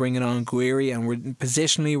injured, so I'm bringing on Guiri, and we're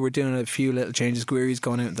doing a few little changes. Guiri's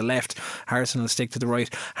going out in the left, Harrison will stick to the right.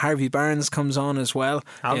 Harvey Barnes comes on as well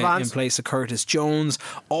in place of Curtis Jones.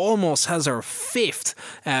 Almost has our fifth.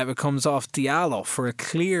 It comes off Diallo for a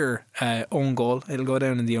clear own goal. It'll go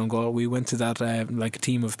down in the own goal. We went to that like a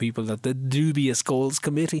team of people, that the dubious goals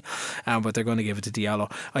committee, but they're going to give it to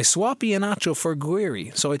Diallo. I swap Iheanacho for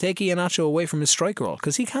Guiri, so I take Iheanacho away from his striker role,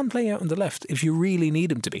 because he can play out on the left if you really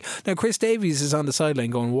need him to be. Now Chris Davies is on the sideline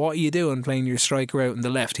going, what are you doing playing your striker out in the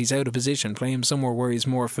left? He's out of position. Play him somewhere where he's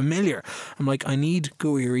more familiar. I'm like, I need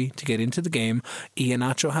Guiri to get into the game.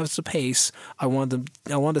 Iheanacho has the pace. I want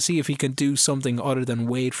to see if he can do something other than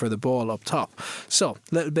wait for the ball up top. So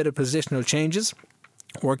a little bit of positional changes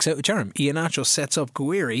works out with charm. Iheanacho sets up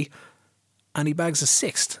Guiri and he bags a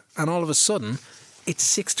sixth, and all of a sudden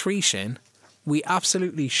it's 6-3, Shane. We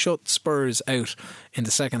absolutely shut Spurs out in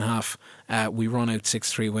the second half. We run out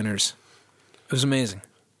 6-3 winners. It was amazing.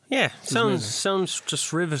 Yeah, sounds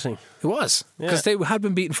just riveting. It was, because they had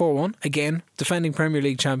been beaten 4-1. Again, defending Premier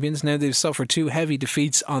League champions. Now they've suffered 2 heavy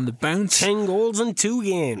defeats on the bounce. 10 goals in 2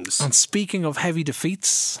 games. And speaking of heavy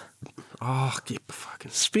defeats...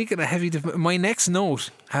 Speaking of heavy defeats, my next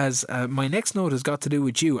note has got to do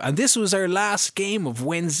with you. And this was our last game of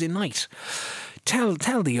Wednesday night. Tell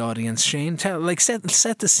the audience, Shane. Set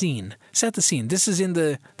the scene. Set the scene. This is in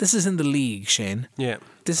the league, Shane. Yeah.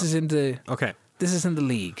 This is in the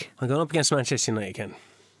league. I'm going up against Manchester United again.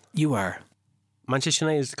 You are. Manchester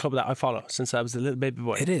United is the club that I follow since I was a little baby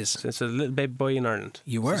boy. It is. Since I was a little baby boy in Ireland.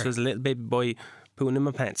 You were. Since I was a little baby boy pooing in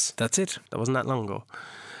my pants. That's it. That wasn't that long ago.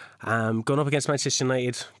 Going up against Manchester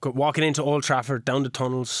United, walking into Old Trafford, down the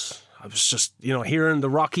tunnels. I was just, hearing the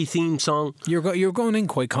Rocky theme song. You're going in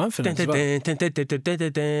quite confident as well.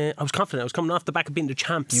 I was confident. I was coming off the back of being the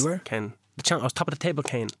champs. You were? Ken. I was top of the table,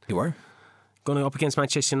 Ken. You were? Going up against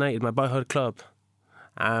Manchester United, my boyhood club.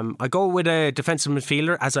 I go with a defensive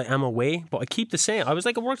midfielder as I am away, but I keep the same. I was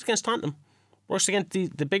like, it worked against Tottenham. Works against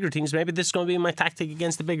the bigger teams. Maybe this is going to be my tactic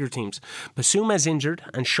against the bigger teams. Basuma's injured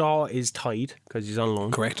and Shaw is tied because he's on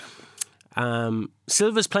loan. Correct.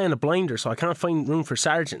 Silva's playing a blinder, so I can't find room for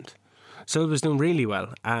Sargent. Silva's doing really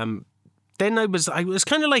well. Then I was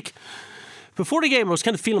kind of like, before the game, I was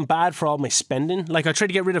kind of feeling bad for all my spending. Like, I tried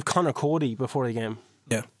to get rid of Connor Cody before the game.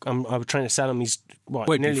 Yeah. I was trying to sell him. He's what?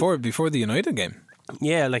 Wait, before the United game?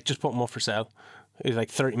 Yeah, like just put him up for sale. He's like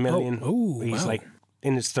 30 million. Oh, he's wow. like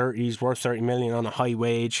in his 30s, worth 30 million on a high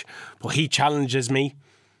wage. But he challenges me.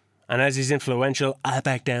 And as he's influential, I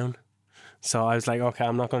back down. So I was like, okay,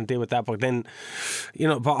 I'm not going to deal with that. But then,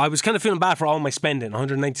 but I was kind of feeling bad for all my spending.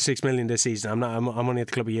 196 million this season. I'm only at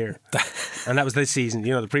the club a year. And that was this season.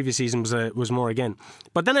 The previous season was more again.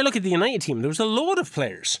 But then I look at the United team. There was a load of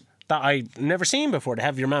players that I'd never seen before. They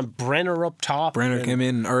have your man Brenner up top. Brenner came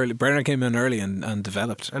in early and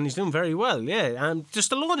developed. And he's doing very well, yeah. And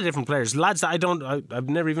just a load of different players. Lads that I've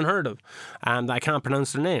never even heard of. And I can't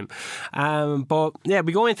pronounce their name. But yeah,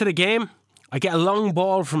 we go into the game. I get a long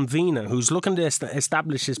ball from Vina, who's looking to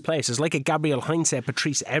establish his place. It's like a Gabriel Heinze,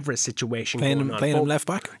 Patrice Evra situation playing him left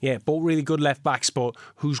back? Yeah, both really good left backs, but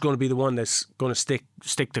who's going to be the one that's going to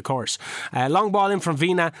stick the course? Long ball in from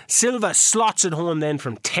Vina. Silva slots it home then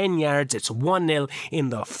from 10 yards. It's 1-0 in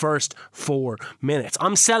the first 4 minutes.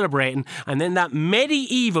 I'm celebrating, and then that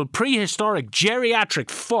medieval, prehistoric, geriatric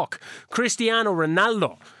fuck, Cristiano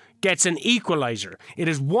Ronaldo, gets an equaliser. It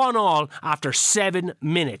is 1-1 after 7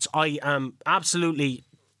 minutes. I am absolutely...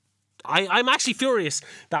 I'm actually furious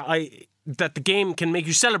that the game can make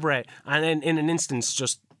you celebrate and then in an instance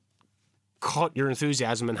just cut your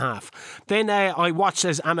enthusiasm in half. Then I watched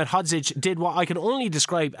as Ahmed Hodzic did what I can only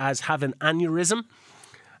describe as have an aneurysm,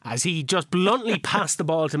 as he just bluntly passed the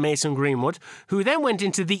ball to Mason Greenwood, who then went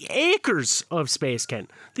into the acres of space, Ken.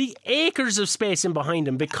 The acres of space in behind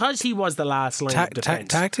him because he was the last line of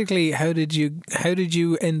defence. Tactically, how did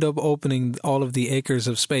you end up opening all of the acres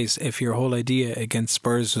of space if your whole idea against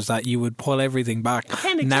Spurs was that you would pull everything back,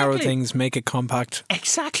 Ken, narrow things, make it compact?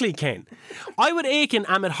 Exactly, Ken. I would akin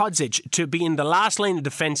Ahmed Hodzic to be in the last line of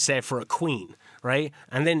defence, say, for a Queen. Right?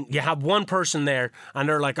 And then you have one person there and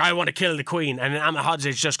they're like, I want to kill the Queen. And then Ahmed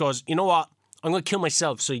Hodzic just goes, you know what? I'm going to kill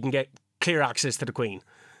myself so you can get clear access to the Queen.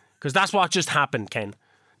 Because that's what just happened, Ken.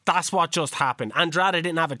 That's what just happened. Andrade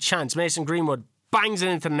didn't have a chance. Mason Greenwood bangs it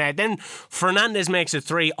into the net. Then Fernandes makes it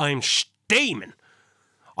 3. I'm steaming.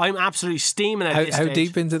 I'm absolutely steaming at this stage. How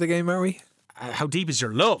deep into the game are we? How deep is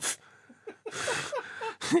your love?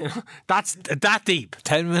 That's that deep.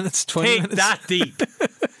 10 minutes, 20 minutes? That deep.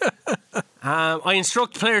 I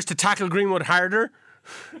instruct players to tackle Greenwood harder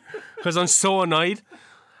because I'm so annoyed.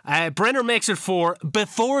 Brenner makes it 4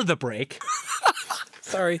 before the break.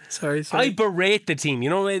 Sorry. I berate the team. You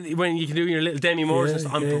know when you can do your little Demi Moores?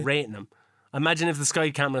 I'm berating them. Imagine if the Sky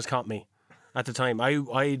cameras caught me at the time. I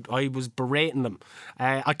was berating them.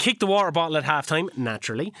 I kicked the water bottle at halftime,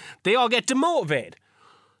 naturally. They all get demotivated.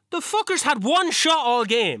 The fuckers had one shot all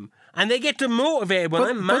game and they get demotivated when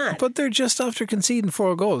I'm mad. But they're just after conceding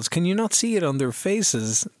 4 goals. Can you not see it on their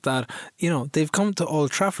faces that, they've come to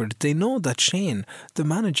Old Trafford. They know that Shane, the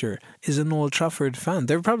manager, is an Old Trafford fan.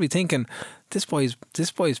 They're probably thinking, this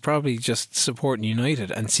boy's probably just supporting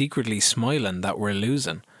United and secretly smiling that we're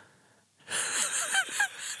losing.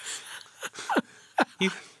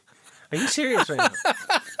 Are you serious right now?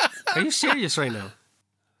 Are you serious right now?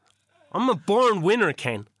 I'm a born winner,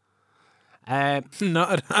 Ken.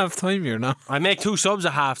 Not at half time, you're not. I make 2 subs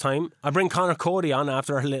at half time. I bring Connor Cody on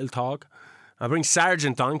after a little talk. I bring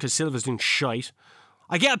Sargent on because Silva's doing shite.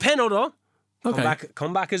 I get a penalty though. Okay.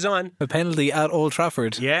 Comeback is on. A penalty at Old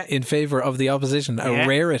Trafford in favour of the opposition. A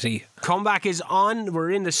rarity. Comeback is on.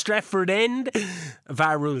 We're in the Stretford end.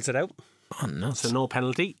 VAR rules it out. Oh, no. So no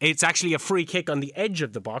penalty. It's actually a free kick on the edge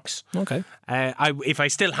of the box. Okay. If I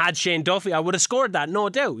still had Shane Duffy, I would have scored that, no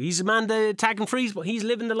doubt. He's a man to tag and freeze, but he's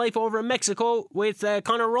living the life over in Mexico with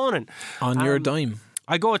Conor Ronan. On your dime.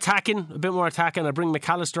 I go attacking, a bit more attacking. I bring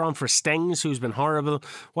McAllister on for Stengs, who's been horrible.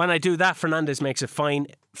 When I do that, Fernandes makes it 5.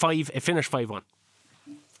 It finished 5-1.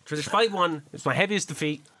 Finished 5-1. It's my heaviest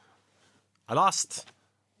defeat. I lost.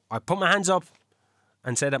 I put my hands up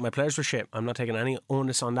and said that my players were shit. I'm not taking any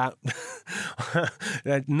onus on that.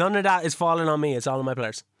 None of that is falling on me. It's all on my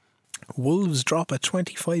players. Wolves drop a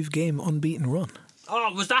 25-game unbeaten run.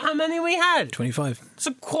 Oh, was that how many we had? 25. It's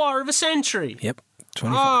a quarter of a century. Yep.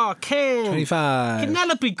 25. Oh, Ken. 25.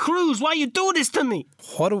 Penelope Cruz, why you do this to me?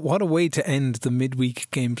 What a way to end the midweek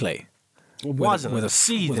gameplay. It wasn't. With a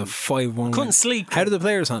 5-1 Couldn't sleep. How did the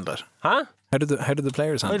players handle it? Huh? How did the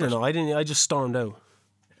players handle it? I don't know. I just stormed out.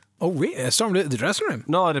 Oh, really? Stormed out of the dressing room?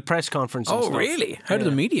 No, the press conference. And stuff. Really? How did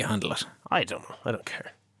the media handle it? I don't know. I don't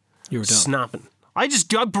care. You were done. Snapping. I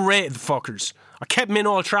berated the fuckers. I kept them in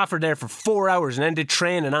Old Trafford there for 4 hours and then did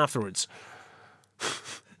training afterwards.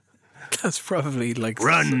 That's probably like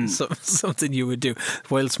Run. something you would do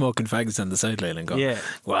while smoking fags on the sideline and go,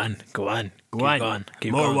 go on,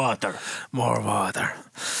 keep on. More water.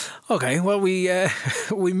 Okay, well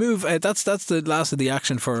we move. That's the last of the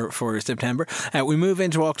action for September. We move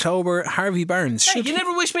into October. Harvey Barnes. Hey, you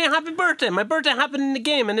never wished me a happy birthday. My birthday happened in the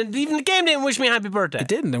game, and even the game didn't wish me a happy birthday. It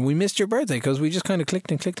didn't, and we missed your birthday because we just kind of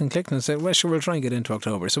clicked and said, well, sure, we'll try and get into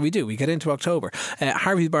October. So we do. We get into October.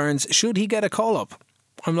 Harvey Barnes, should he get a call up?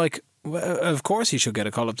 I'm like, well, of course he should get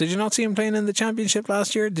a call up. Did you not see him playing in the Championship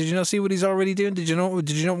last year? Did you not see what he's already doing? Did you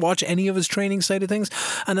not watch any of his training side of things?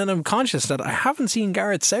 And then I'm conscious that I haven't seen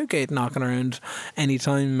Gareth Southgate knocking around any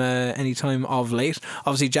time of late.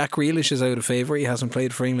 Obviously Jack Grealish is out of favour. He hasn't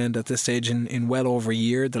played for England at this stage in well over a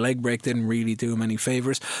year. The leg break didn't really do him any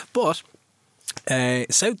favours, but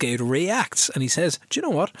Southgate reacts and he says, do you know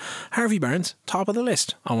what, Harvey Barnes, top of the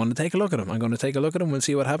list. I want to take a look at him. I'm going to take a look at him. We'll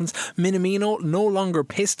see what happens. Minamino no longer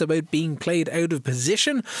pissed about being played out of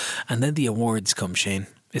position. And then the awards come, Shane.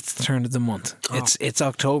 It's the turn of the month. It's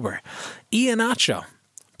October. Iheanacho,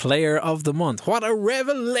 Player of the Month. What a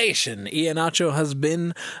revelation Iheanacho has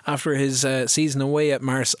been after his season away at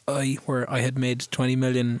Marseille, where I had made 20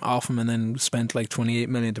 million off him and then spent like 28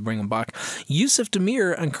 million to bring him back. Yusuf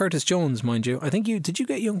Demir and Curtis Jones, mind you. I think did you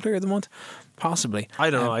get Young Player of the Month? Possibly. I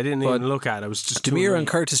don't know. I didn't even look at it. I was just Demir and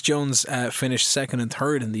Curtis Jones finished second and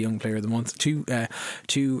third in the Young Player of the Month. Two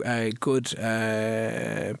good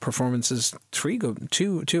performances. Two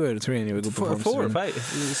out of three anyway. Good performances. 4 or 5,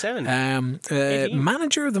 7.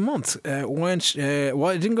 Manager of the Month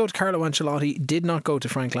it didn't go to Carlo Ancelotti. Did not go to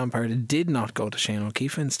Frank Lampard. Did not go to Shane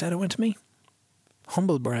O'Keefe. Instead, it went to me.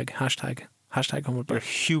 Humble brag. Hashtag humble brag. Your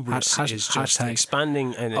hubris is just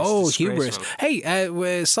expanding and it's hubris. disgraceful. Hey,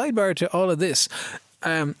 sidebar to all of this.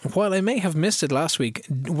 While I may have missed it last week,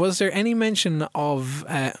 was there any mention of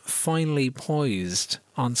finely poised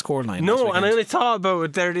on scoreline? No, and I only thought about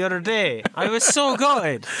it there the other day. I was so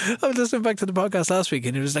good. I was listening back to the podcast last week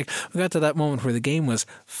and it was like, we got to that moment where the game was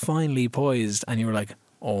finely poised and you were like,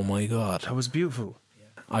 oh my God. That was beautiful.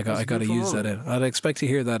 I got to use that in. I'd expect to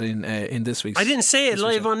hear that in this week's. I didn't say it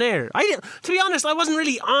live on air. To be honest, I wasn't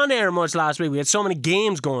really on air much last week. We had so many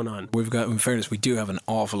games going on. We've got, in fairness, we do have an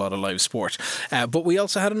awful lot of live sport, but we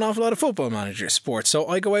also had an awful lot of Football Manager sport. So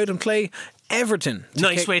I go out and play Everton.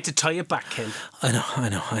 Nice way to tie it back, Ken. I know.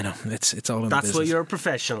 It's all in the business. That's why you're a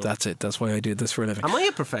professional. That's it. That's why I do this for a living. Am I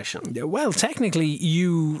a professional? Well, technically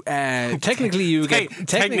you get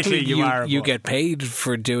paid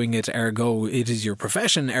for doing it. Ergo, it is your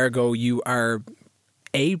profession. Ergo, you are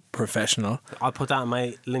a professional. I'll put that on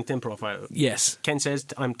my LinkedIn profile. Yes. Ken says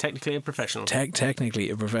I'm technically a professional. Technically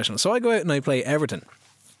a professional. So I go out and I play Everton.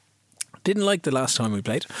 Didn't like the last time we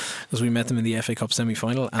played because we met them in the FA Cup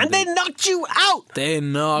semi-final and they knocked you out.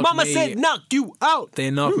 Mama said knocked you out.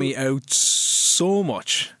 They knocked me out so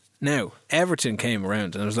much. Now Everton came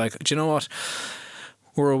around and I was like, do you know what,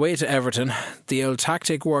 we're away to Everton. The old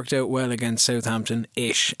tactic worked out well against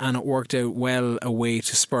Southampton-ish and it worked out well away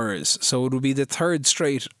to Spurs, so it will be the third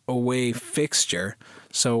straight away fixture.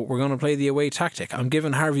 So we're going to play the away tactic. I'm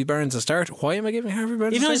giving Harvey Barnes a start. Why am I giving Harvey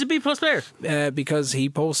Barnes even though he's a B+ player? Because he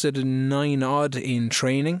posted a 9 odd in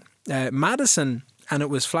training. Maddison, and it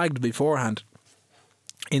was flagged beforehand,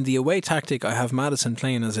 in the away tactic I have Maddison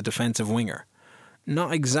playing as a defensive winger.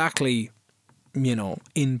 Not exactly,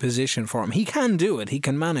 in position for him. He can do it. He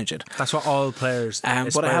can manage it. That's what all players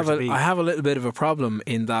but I have a little bit of a problem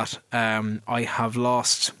in that I have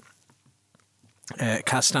lost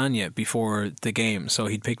Castagna before the game, so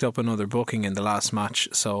he'd picked up another booking in the last match,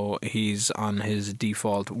 so he's on his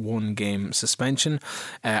default 1-game suspension,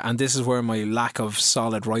 and this is where my lack of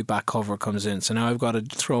solid right back cover comes in. So now I've got to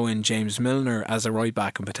throw in James Milner as a right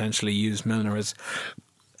back and potentially use Milner as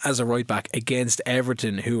a right back against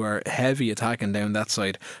Everton, who are heavy attacking down that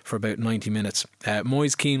side for about 90 minutes.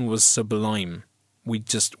 Moise Keane was sublime. We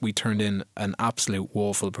turned in an absolute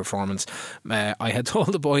woeful performance. I had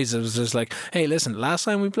told the boys, I was just like, hey, listen, last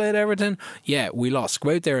time we played Everton, we lost.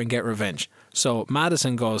 Go out there and get revenge. So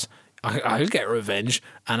Maddison goes, I'll get revenge,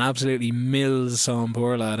 and absolutely mills some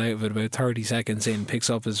poor lad out of it about 30 seconds in, picks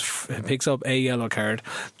up a yellow card.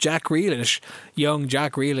 Jack Grealish, young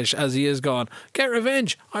Jack Grealish as he is, gone, get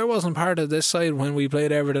revenge. I wasn't part of this side when we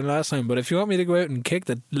played Everton last time, but if you want me to go out and kick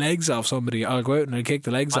the legs off somebody, I'll go out and I'll kick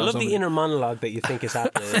the legs off somebody. I love the inner monologue that you think is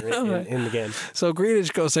happening in the game. So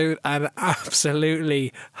Grealish goes out and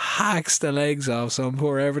absolutely hacks the legs off some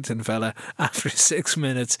poor Everton fella after 6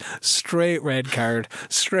 minutes. Straight red card,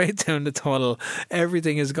 straight down the tunnel.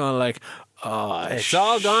 Everything has gone like, oh, it's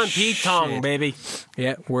all gone Pete Tong, baby.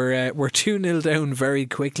 Yeah, we're 2-0 down very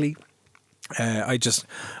quickly. I just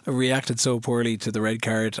reacted so poorly to the red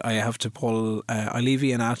card. I have to pull. I leave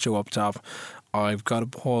Iheanacho up top. I've got to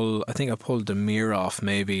pull. I think I pulled Demir off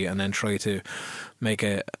maybe, and then try to make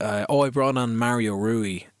a. I brought on Mario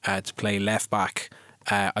Rui to play left back.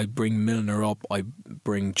 I bring Milner up. I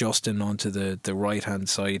bring Justin onto the right hand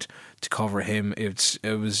side to cover him. It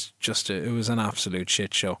was an absolute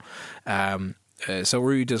shit show. So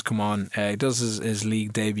Rui does come on. He does his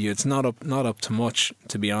league debut. It's not up to much,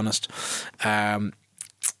 to be honest.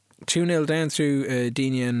 2-0 down through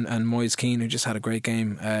Digne and Moise Keane, who just had a great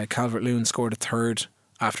game. Calvert-Lewin scored a third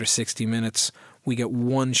after 60 minutes. We get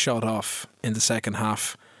one shot off in the second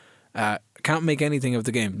half. Can't make anything of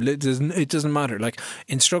the game. It doesn't matter. Like,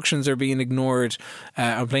 instructions are being ignored.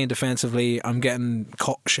 I'm playing defensively. I'm getting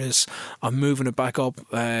cautious. I'm moving it back up,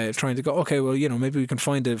 trying to go, okay, well, maybe we can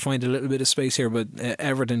find a little bit of space here. But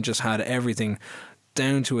Everton just had everything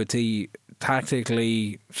down to a T.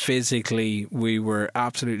 Tactically, physically, we were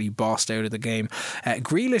absolutely bossed out of the game.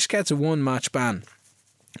 Grealish gets a 1-match ban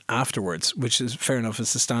afterwards, which is fair enough.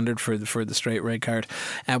 It's the standard for the straight red card,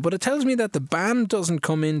 but it tells me that the ban doesn't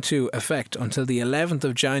come into effect until the 11th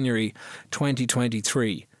of January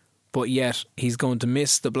 2023, but yet he's going to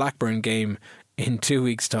miss the Blackburn game in 2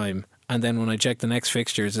 weeks' time. And then when I check the next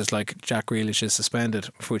fixtures, it's like Jack Grealish is suspended,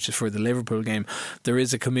 which is for the Liverpool game. There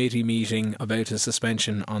is a committee meeting about his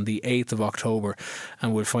suspension on the 8th of October,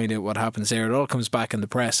 and we'll find out what happens there. It all comes back in the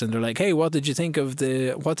press, and they're like, "Hey, what did you think of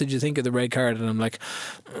the red card?" And I'm like,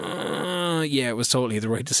 "Yeah, it was totally the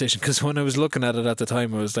right decision." Because when I was looking at it at the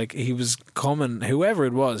time, I was like, he was coming, whoever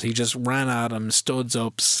it was, he just ran at him, studs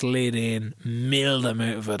up, slid in, milled him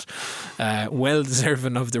out of it. Well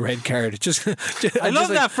deserving of the red card. I love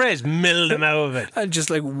that phrase. Milled him out of it, and just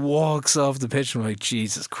like walks off the pitch. I'm like,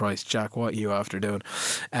 Jesus Christ, Jack, what are you after doing?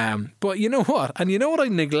 But you know what? And you know what I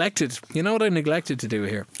neglected? You know what I neglected to do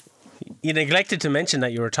here? You neglected to mention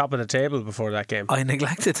that you were top of the table before that game. I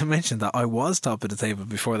neglected to mention that I was top of the table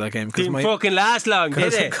before that game. Didn't fucking last long,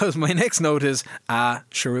 did it? Because my next note is,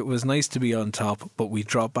 sure, it was nice to be on top, but we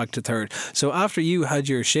dropped back to third. So after you had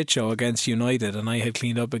your shit show against United and I had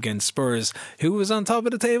cleaned up against Spurs, who was on top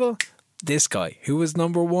of the table? This guy, who was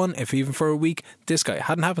number one, if even for a week. This guy. It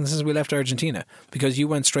hadn't happened since we left Argentina, because you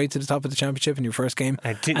went straight to the top of the championship in your first game,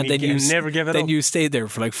 and then you never give it then up. You stayed there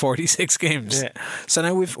for like 46 games. Yeah. So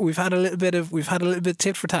now we've had a little bit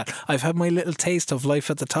tit for tat. I've had my little taste of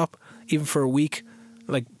life at the top, even for a week,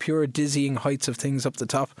 like pure dizzying heights of things up the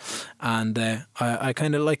top, and I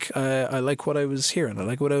kind of like I like what I was hearing. I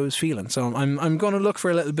like what I was feeling. So I'm going to look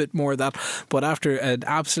for a little bit more of that. But after an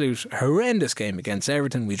absolute horrendous game against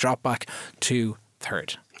Everton, we drop back to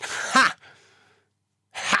third. Ha!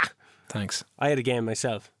 Thanks. I had a game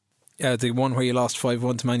myself. Yeah, the one where you lost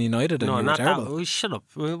 5-1 to Man United. And no, you not were terrible. that. Oh, shut up.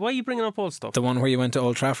 Why are you bringing up old stuff? The one where you went to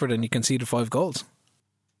Old Trafford and you conceded 5 goals.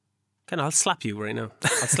 Ken, I'll slap you right now.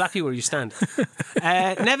 I'll slap you where you stand.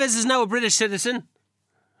 Neves is now a British citizen.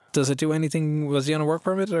 Does it do anything? Was he on a work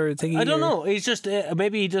permit or thingy? I don't know. He's just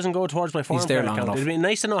maybe he doesn't go towards my foreign player account. It'd be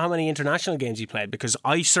nice to know how many international games he played, because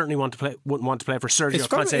I certainly wouldn't want to play for Sergio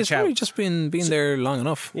Conceição. It's probably just been there long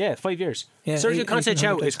enough. Yeah, 5 years. Yeah, Sergio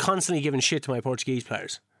Conceição is constantly giving shit to my Portuguese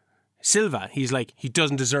players. Silva, he's like, he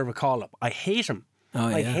doesn't deserve a call up. I hate him.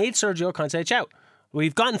 I hate Sergio Conceição.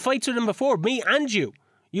 We've gotten fights with him before, me and you.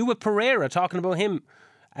 You with Pereira talking about him.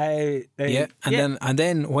 And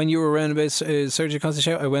then when you were around about Sergio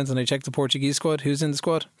Conceição, I went and I checked the Portuguese squad. Who's in the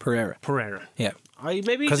squad? Pereira. Yeah.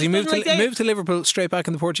 Because he moved to Liverpool straight back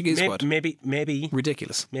in the Portuguese squad. Maybe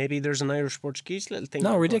ridiculous. Maybe there's an Irish Portuguese little thing.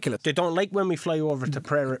 No, ridiculous. They don't like when we fly over to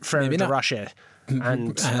Ferreira de Rocher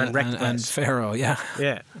and Faro. Yeah.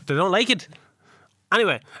 They don't like it.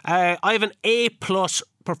 Anyway, I have an A+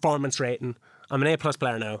 performance rating. I'm an A+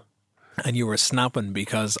 player now. And you were snapping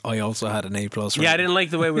because I also had an A+ rating. Yeah, I didn't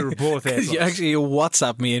like the way we were both A+. You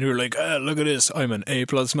WhatsApp me and you were like, look at this, I'm an A+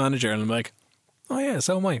 manager. And I'm like, oh yeah,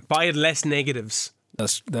 so am I. But I had less negatives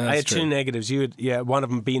That's I had true. 2 negatives. One of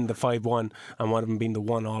them being the 5-1 and one of them being the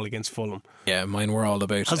 1-1 against Fulham. Yeah, mine were all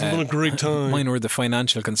about. Hasn't been a great time. Mine were the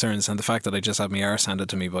financial concerns and the fact that I just had my arse handed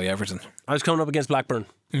to me by Everton. I was coming up against Blackburn.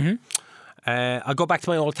 Mm-hmm. I'll go back to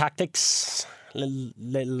my old tactics.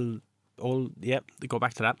 Go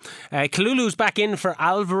back to that. Kalulu's back in for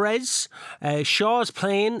Alvarez. Shaw's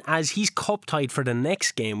playing as he's cup tied for the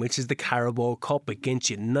next game, which is the Carabao Cup against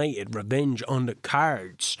United. Revenge on the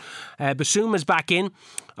cards. Basuma's back in.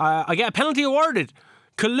 I get a penalty awarded.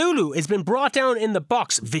 Kalulu has been brought down in the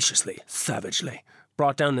box viciously, savagely.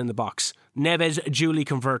 Brought down in the box. Neves duly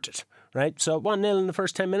converted. Right, so 1-0 in the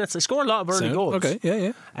first 10 minutes. They score a lot of early goals. Okay,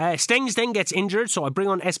 yeah. Stengs then gets injured, so I bring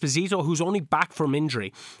on Esposito, who's only back from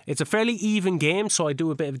injury. It's a fairly even game, so I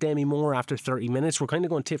do a bit of Demi Moore after 30 minutes. We're kind of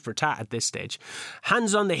going tit for tat at this stage.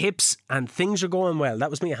 Hands on the hips, and things are going well. That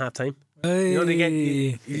was me at halftime. Hey, you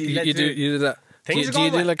do that. Do you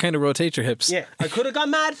like kind of rotate your hips? Yeah, I could have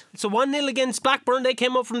gone mad. So 1-0 against Blackburn. They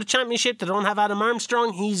came up from the Championship. They don't have Adam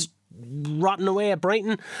Armstrong. He's rotting away at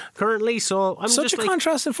Brighton currently, so I'm such just a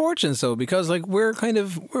contrast in fortunes though, because like we're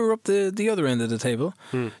up the other end of the table.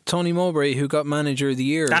 Tony Mowbray, who got manager of the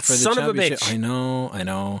year that for the son Championship, of a bitch. I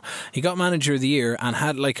know he got manager of the year and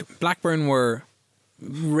had like Blackburn were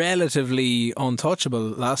relatively untouchable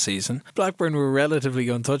last season,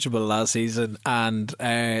 and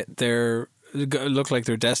they look like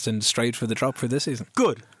they're destined straight for the drop for this season.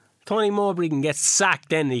 Good. Tony Mowbray can get sacked,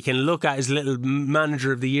 then he can look at his little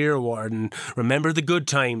Manager of the Year award and remember the good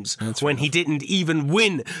times. That's when he didn't even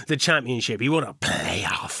win the Championship. He won a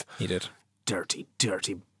playoff. He did. Dirty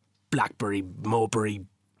Blackberry, Mowbray,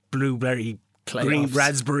 Blueberry, playoffs. Green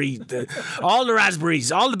raspberry, all the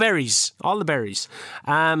raspberries, all the berries.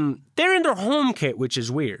 They're in their home kit, which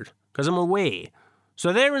is weird because I'm away.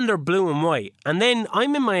 So they're in their blue and white, and then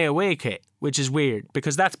I'm in my away kit, which is weird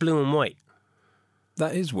because that's blue and white.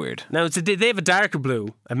 That is weird. Now, they have a darker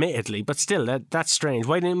blue, admittedly, but still, that's strange.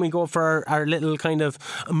 Why didn't we go for our little kind of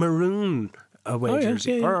maroon away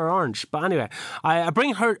jersey? Or orange? But anyway, I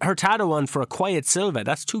bring Hurtado on for a quiet Silva.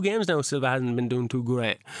 That's 2 games now Silva hasn't been doing too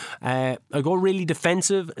great. I go really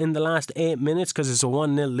defensive in the last 8 minutes because it's a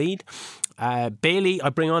 1-0 lead. Bailey I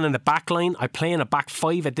bring on in the back line. I play in a back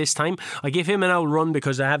 5 at this time. I give him an out run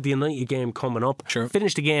because I have the United game coming up. Sure.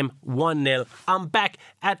 Finish the game 1-0. I'm back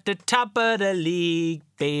at the top of the league,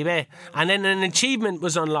 baby. And then an achievement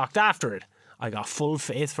was unlocked after it. I got full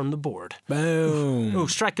faith from the board. Boom. Oh,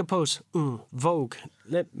 strike a pose. Vogue.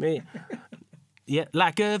 Let me. Yeah,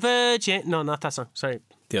 like a virgin. No, not that song. Sorry.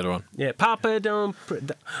 The other one. Yeah, Papa don't...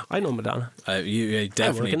 I know Madonna. You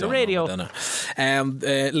definitely don't know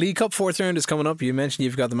Madonna. League Cup 4th round is coming up. You mentioned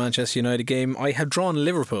you've got the Manchester United game. I have drawn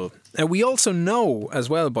Liverpool. We also know as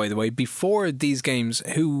well, by the way, before these games,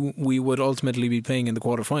 who we would ultimately be playing in the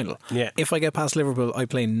quarter-final. Yeah. If I get past Liverpool, I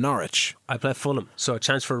play Norwich. I play Fulham, so a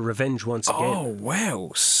chance for revenge once again. Oh,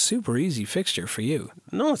 wow. Super easy fixture for you.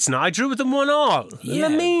 No, it's not. I drew with them 1-1. Yeah.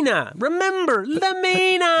 Lamina. Remember,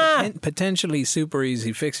 Lamina. Potentially super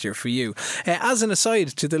easy fixture for you. As an aside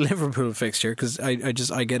to the Liverpool fixture, because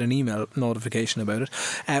I get an email notification about it.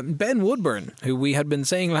 Ben Woodburn, who we had been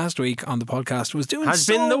saying last week on the podcast, was doing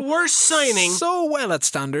been the worst signing. So well at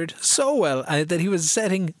Standard, so well that he was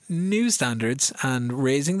setting new standards and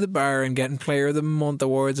raising the bar and getting Player of the Month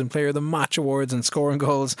awards and Player of the Match awards and scoring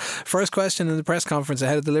goals. First question in the press conference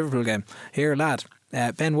ahead of the Liverpool game. Here, lad,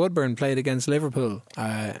 Ben Woodburn played against Liverpool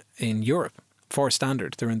in Europe for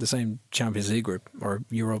Standard. They're in the same Champions League group or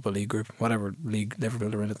Europa League group, whatever league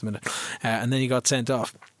Liverpool are in at the minute. And then he got sent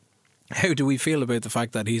off. How do we feel about the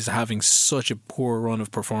fact that he's having such a poor run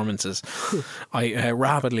of performances? I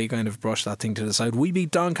rapidly kind of brushed that thing to the side. We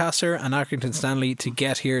beat Doncaster and Accrington Stanley to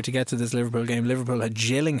get to this Liverpool game. Liverpool had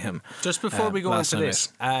jilling him. Just before we go into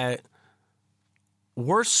this,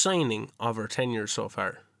 worst signing of our tenure so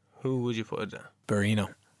far, who would you put it down?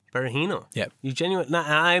 Berahino. Yeah. You genuine?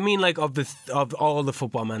 I mean, like of all the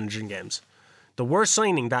football managing games. The worst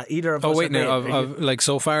signing that either of us. Oh wait, no, like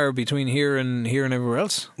so far between here and everywhere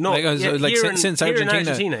else. No, since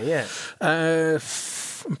Argentina, yeah.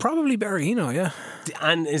 Probably Berahino, yeah.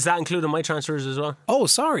 And is that including my transfers as well? Oh,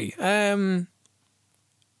 sorry.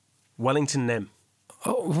 Wellington Nem.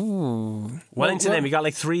 Oh, Wellington Nem. He got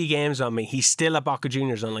like 3 games on me. He's still at Boca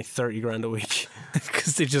Juniors on like 30 grand a week.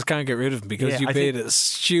 Because they just can't get rid of him because you paid a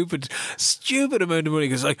stupid amount of money.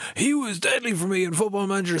 Because like he was deadly for me in Football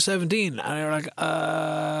Manager 17, and you're like,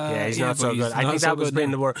 yeah, he's not so good. I think that was been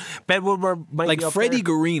the word. Ben Woodward might like be up Freddie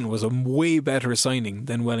there. Green was a way better signing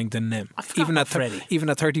than Wellington Nem, even at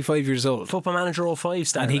 35 years old. Football Manager 05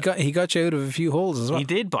 standard. And he got you out of a few holes as well. He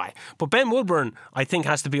did buy, but Ben Woodburn I think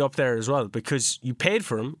has to be up there as well because you pay paid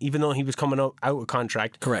for him, even though he was coming out of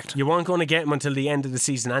contract. Correct. You weren't going to get him until the end of the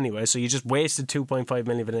season anyway, so you just wasted 2.5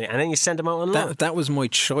 million and then you sent him out on loan. That was my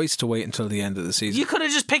choice to wait until the end of the season. You could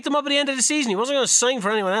have just picked him up at the end of the season. He wasn't going to sign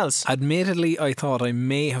for anyone else. Admittedly, I thought I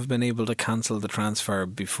may have been able to cancel the transfer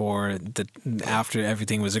after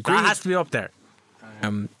everything was agreed. That has to be up there.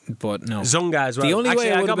 But no. Zunga as well. The only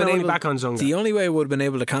way I got my money back on Zunga. The only way I would have been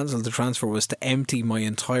able to cancel the transfer was to empty my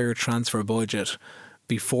entire transfer budget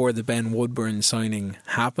before the Ben Woodburn signing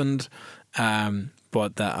happened.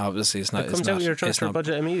 But that obviously is not. It comes out of your transfer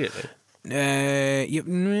budget immediately. It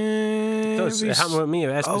does. It happened with me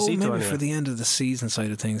at Esposito. Maybe anyway. for the end of the season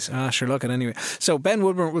side of things. Sure, look at anyway. So Ben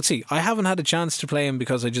Woodburn, we'll see. I haven't had a chance to play him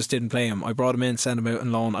because I just didn't play him. I brought him in, sent him out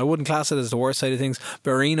on loan. I wouldn't class it as the worst side of things.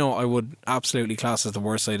 Berino, I would absolutely class as the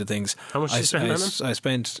worst side of things. How much did you spend on him? I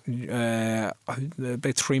spent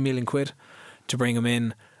about 3 million quid to bring him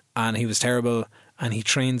in, and he was terrible, and he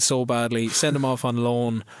trained so badly. Sent him off on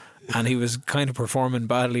loan, and he was kind of performing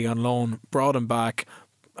badly on loan. Brought him back.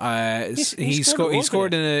 He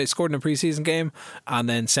scored in a preseason game and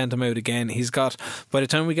then sent him out again. By the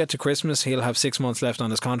time we get to Christmas, he'll have 6 months left on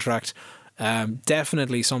his contract.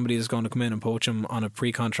 Definitely somebody is going to come in and poach him on a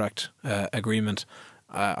pre-contract agreement.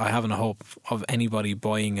 I haven't a hope of anybody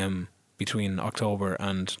buying him between October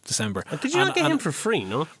and December. Did you not get him for free,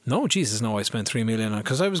 no? No, Jesus, no, I spent 3 million on it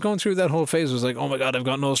because I was going through that whole phase. I was like, oh my God, I've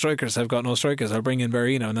got no strikers. I'll bring in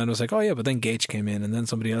Berino. And then I was like, oh yeah, but then Gage came in and then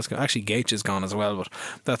somebody else actually Gage is gone as well, but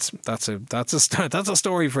that's a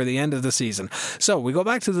story for the end of the season. So we go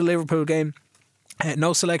back to the Liverpool game.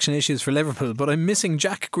 No selection issues for Liverpool, but I'm missing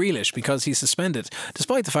Jack Grealish because he's suspended,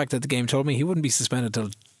 despite the fact that the game told me he wouldn't be suspended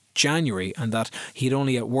till January and that he'd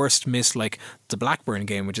only at worst miss like the Blackburn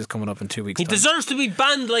game, which is coming up in 2 weeks. He deserves to be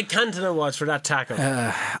banned like Cantona was for that tackle.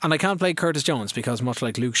 And I can't play Curtis Jones because much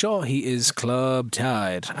like Luke Shaw, he is club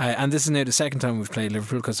tied. And this is now the second time we've played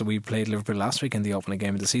Liverpool because we played Liverpool last week in the opening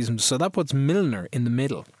game of the season. So that puts Milner in the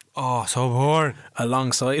middle. Oh, so boring.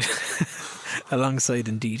 Alongside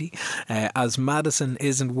Ndidi, as Maddison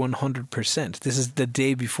isn't 100%. This is the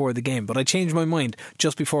day before the game, but I changed my mind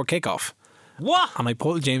just before kickoff. What? And I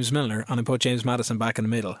pulled James Milner and I put James Maddison back in the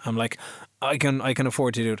middle. I'm like, I can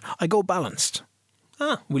afford to do it. I go balanced.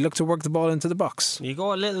 We look to work the ball into the box. You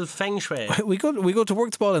go a little feng shui. We go to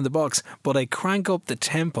work the ball in the box, but I crank up the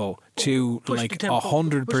tempo to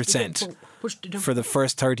 100% for the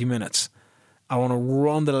first 30 minutes. I want to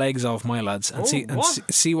run the legs off my lads and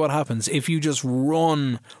see what happens if you just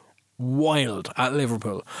run wild at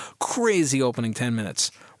Liverpool. Crazy opening 10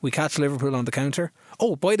 minutes. We catch Liverpool on the counter.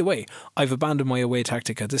 Oh, by the way, I've abandoned my away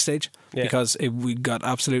tactic at this stage because we got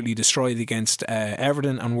absolutely destroyed against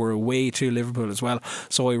Everton and we're away to Liverpool as well.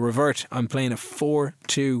 So I revert. I'm playing a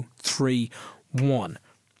 4-2-3-1.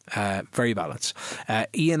 Very balanced.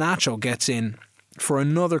 Iheanacho gets in for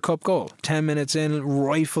another cup goal. 10 minutes in,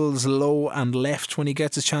 rifles low and left when he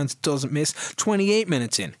gets his chance, doesn't miss. 28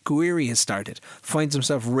 minutes in, Guiri has started, finds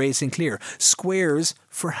himself racing clear, squares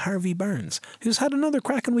for Harvey Barnes, who's had another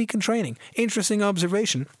cracking week in training. Interesting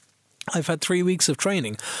observation. I've had 3 weeks of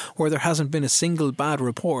training where there hasn't been a single bad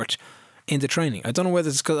report in the training. I don't know whether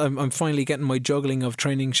it's because I'm finally getting my juggling of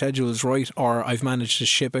training schedules right, or I've managed to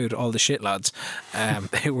ship out all the shit lads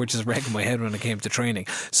who were just wrecking my head when it came to training.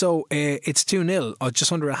 So it's 2-0,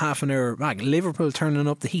 just under a half an hour back. Liverpool turning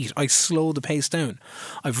up the heat. I slow the pace down.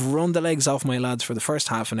 I've run the legs off my lads for the first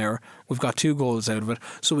half an hour. We've got 2 goals out of it,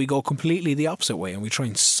 so we go completely the opposite way and we try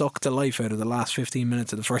and suck the life out of the last 15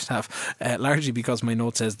 minutes of the first half, largely because my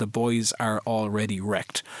note says the boys are already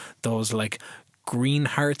wrecked. Those green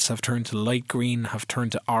hearts have turned to light green, have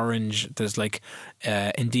turned to orange. There's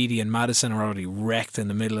Ndidi and Maddison are already wrecked in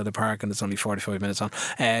the middle of the park and it's only 45 minutes on.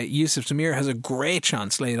 Yusuf Samir has a great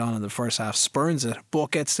chance laid on in the first half, spurns it, but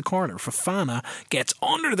gets the corner. Fofana gets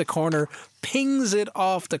under the corner, pings it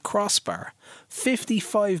off the crossbar.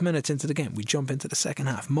 55 minutes into the game, we jump into the second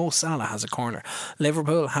half. Mo Salah has a corner.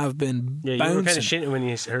 Liverpool have been bouncing. You were kind of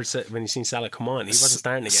shitting when you seen Salah come on. He wasn't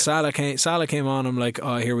starting again. Salah came on. I'm like,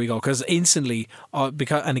 oh, here we go. Because instantly,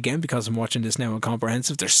 because I'm watching this now on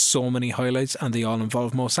comprehensive, there's so many highlights and they all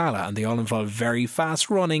involve Mo Salah and they all involve very fast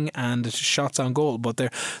running and shots on goal. But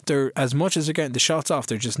they're as much as they're getting the shots off,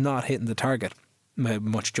 they're just not hitting the target.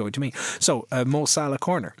 Much joy to me. So Mo Salah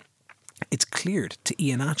corner. It's cleared to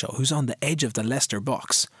Iheanacho, who's on the edge of the Leicester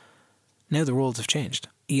box. Now the roles have changed.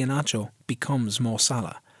 Iheanacho becomes Mo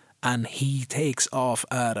Salah and he takes off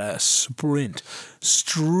at a sprint,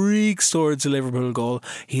 streaks towards the Liverpool goal.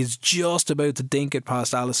 He's just about to dink it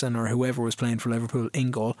past Alisson or whoever was playing for Liverpool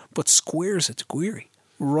in goal, but squares it to Guiri.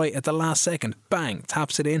 right at the last second. Bang,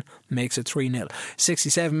 taps it in, makes it 3-0.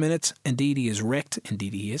 67 minutes, indeed he is wrecked.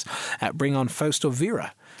 Indeed he is. Bring on Fausto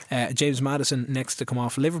Vera. James Maddison next to come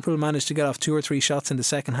off. Liverpool managed to get off 2 or 3 shots in the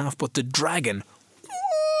second half, but the Dragon...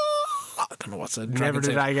 I don't know what's a dragon. Never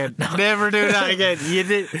do that again. No. Never do that again. You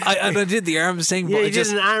did. I did the arms thing, but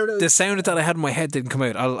the sound that I had in my head didn't come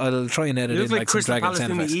out. I'll try and edit it in like some dragon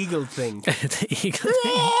sound effects. The eagle thing. The eagle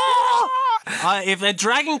thing. If a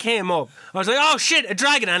dragon came up, I was like, oh shit, a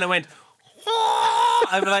dragon, and I went.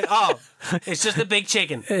 I'd be like, oh, it's just a big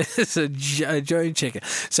chicken. It's a giant chicken.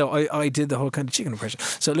 So I did the whole kind of chicken impression.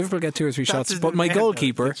 So Liverpool get 2 or 3 shots, but my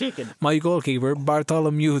goalkeeper,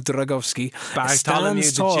 Bartholomew Dragowski,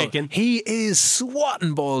 stands tall. Chicken. He is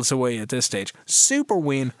swatting balls away at this stage. Super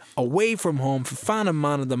win, away from home, Fofana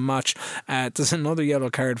man of the match. There's another yellow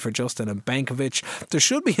card for Justin Bankovic. There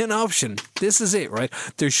should be an option. This is it, right?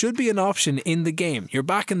 There should be an option in the game. You're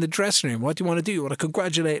back in the dressing room. What do you want to do? You want to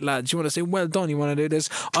congratulate lads? You want to say, well done? You want to do this?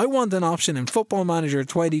 I want an option in Football Manager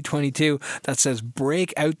 2022 that says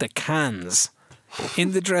break out the cans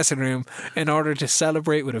in the dressing room in order to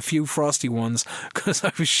celebrate with a few frosty ones, because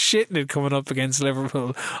I was shitting it coming up against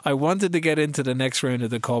Liverpool. I wanted to get into the next round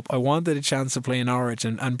of the Cup. I wanted a chance to play in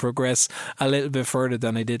Origin and progress a little bit further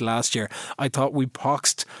than I did last year. I thought we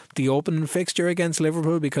poxed the opening fixture against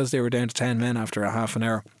Liverpool because they were down to 10 men after a half an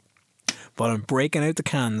hour. But I'm breaking out the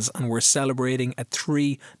cans and we're celebrating a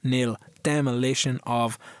 3-0 demolition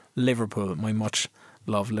of Liverpool. My much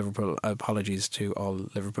loved Liverpool. Apologies to all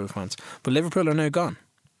Liverpool fans. But Liverpool are now gone.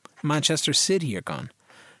 Manchester City are gone.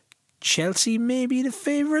 Chelsea may be the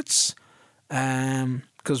favourites.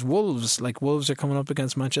 Because Wolves are coming up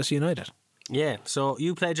against Manchester United. Yeah, so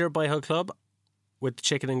you played your boyhood club with the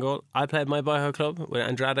chicken in goal. I played my boyhood club with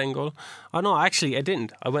Andrade in goal. Oh no, actually I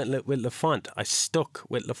didn't. I went with Lafont. I stuck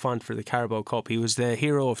with Lafont for the Carabao Cup. He was the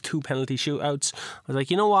hero of 2 penalty shootouts. I was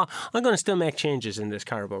like, you know what? I'm going to still make changes in this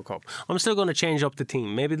Carabao Cup. I'm still going to change up the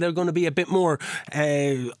team. Maybe they're going to be a bit more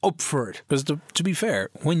up for it. Because to be fair,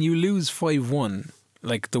 when you lose 5-1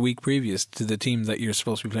 like the week previous to the team that you're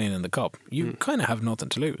supposed to be playing in the Cup, you kind of have nothing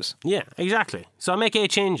to lose. Yeah, exactly. So I make 8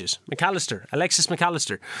 changes. Alexis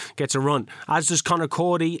McAllister gets a run, as does Conor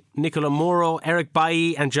Cody, Nicola Moro, Eric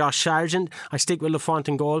Bailly and Josh Sargent. I stick with Lafont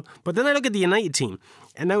in goal. But then I look at the United team,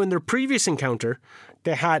 and now in their previous encounter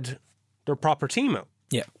they had their proper team out.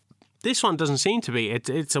 Yeah. This one doesn't seem to be.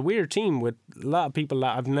 It's a weird team with a lot of people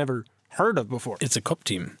that I've never heard of before. It's a Cup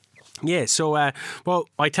team. Yeah, so, well,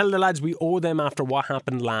 I tell the lads we owe them after what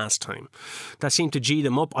happened last time. That seemed to G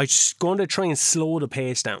them up. I'm just going to try and slow the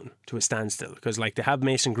pace down to a standstill, because like they have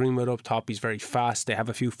Mason Greenwood up top, he's very fast. They have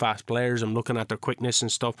a few fast players. I'm looking at their quickness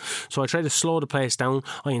and stuff. So I try to slow the pace down.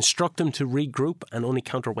 I instruct them to regroup and only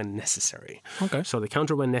counter when necessary. Okay. So they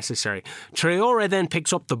counter when necessary. Traore then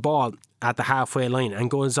picks up the ball at the halfway line and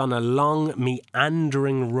goes on a long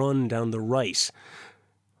meandering run down the right.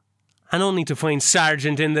 And only to find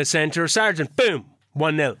Sargent in the centre. Sargent, boom,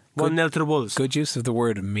 1-0. 1-0 to the Wolves. Good use of the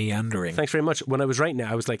word meandering. Thanks very much. When I was writing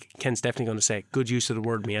it, I was like, Ken's definitely going to say, good use of the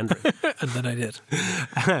word meandering. And then I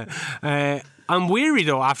did. I'm weary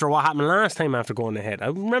though after what happened last time after going ahead. I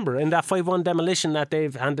remember in that 5-1 demolition that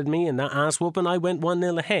they've handed me in that ass whooping, I went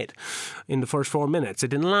 1-0 ahead in the first 4 minutes. It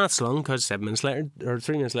didn't last long because 3 minutes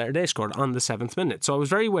later they scored on the 7th minute. So I was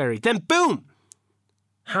very wary. Then boom!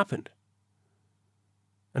 Happened.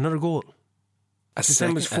 Another goal. This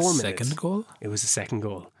time was 4 minutes. Second goal? It was the second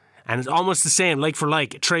goal. And it's almost the same, like for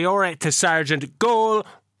like. Traore to Sargent, goal,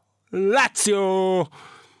 Lazio.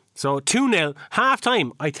 So 2-0, half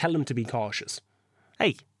time. I tell them to be cautious.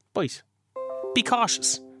 Hey, boys, be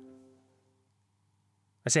cautious.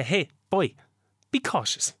 I say, hey, boy, be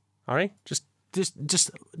cautious. All right? Just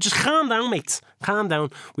calm down, mates. Calm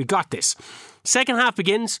down. We got this. Second half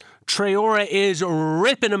begins. Traore is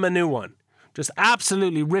ripping him a new one. Just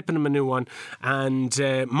absolutely ripping him a new one. And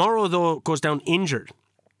Morrow, though, goes down injured.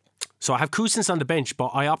 So I have Cousins on the bench, but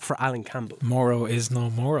I opt for Alan Campbell. Morrow is no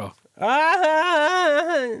Morrow. You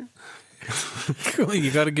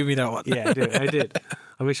got to give me that one. Yeah, I did.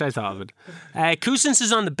 I wish I thought of it. Cousins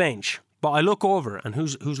is on the bench, but I look over, and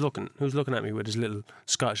who's looking? Who's looking at me with his little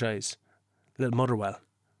Scottish eyes? Little Motherwell.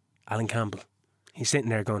 Alan Campbell. He's sitting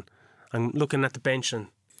there going, I'm looking at the bench and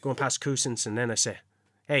going past Cousins, and then I say,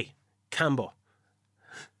 hey, Cambo.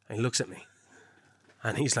 And he looks at me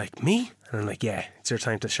and he's like, me? And I'm like, yeah, it's your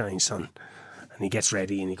time to shine, son. And he gets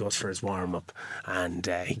ready and he goes for his warm up and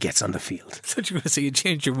he gets on the field. I thought you were going to say you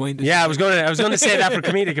changed your mind. Yeah, I was going to say that for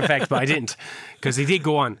comedic effect, but I didn't, because he did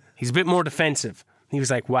go on. He's a bit more defensive. He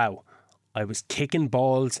was like, wow, I was kicking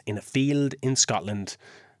balls in a field in Scotland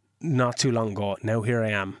not too long ago. Now here I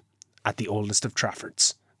am at the oldest of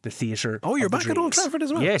Traffords. the theatre. Oh, you're of the back at Old dreams. Trafford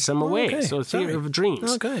as well? Yes, I'm away. Okay, So Theatre of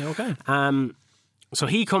Dreams. Okay. So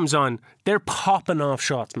he comes on. They're popping off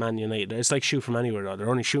shots, Man United. It's like shoot from anywhere, though. They're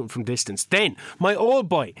only shooting from distance. Then, my old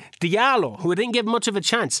boy, Diallo, who I didn't give much of a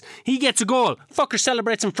chance, he gets a goal. Fucker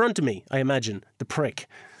celebrates in front of me, I imagine. The prick.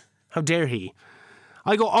 How dare he?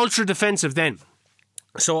 I go ultra defensive then.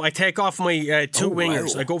 So I take off my two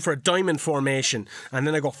wingers. Wow. I go for a diamond formation, and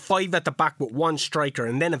then I go 5 at the back with 1 striker,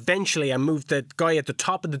 and then eventually I move the guy at the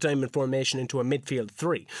top of the diamond formation into a midfield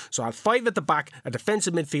 3. So I have 5 at the back, a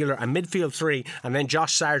defensive midfielder, a midfield 3, and then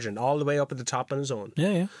Josh Sargent all the way up at the top on his own.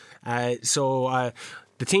 Yeah.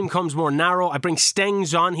 The team comes more narrow. I bring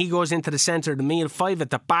Stengs on. He goes into the centre of the meal. 5 at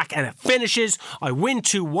the back, and it finishes. I win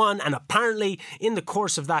 2-1, and apparently in the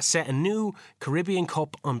course of that set, a new Caribbean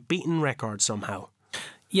Cup unbeaten record somehow.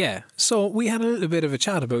 Yeah, so we had a little bit of a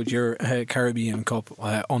chat about your Caribbean Cup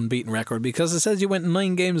unbeaten record, because it says you went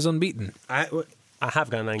 9 games unbeaten. I have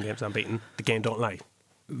gone 9 games unbeaten. The game don't lie.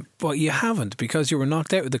 But you haven't, because you were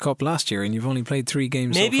knocked out of the Cup last year and you've only played 3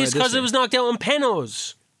 games Maybe so far it's because this it year. was knocked out on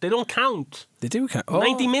penalties. They don't count. They do count.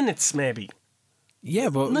 90 minutes maybe. Yeah,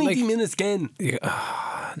 but 90 minutes again.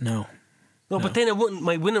 No. No, but then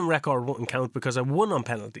my winning record wouldn't count because I won on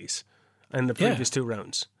penalties in the previous 2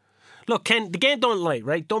 rounds. Look, Ken, the game don't lie,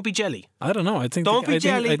 right? Don't be jelly. I don't know. I think Don't be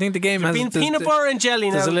jelly. I think the game has been peanut butter and jelly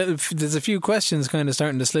now. There's a few questions kind of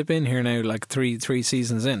starting to slip in here now, like three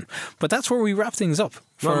seasons in. But that's where we wrap things up.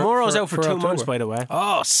 Moro's out for 2 October. months, by the way.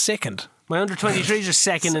 Oh, sickened. My under-23s are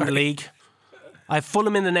second in the league. I have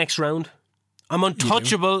Fulham in the next round. I'm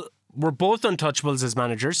untouchable. We're both untouchables as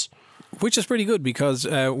managers. Which is pretty good, because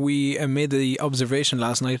we made the observation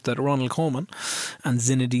last night that Ronald Koeman and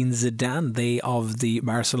Zinedine Zidane, they of the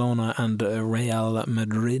Barcelona and Real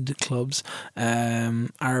Madrid clubs,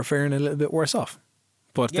 are faring a little bit worse off.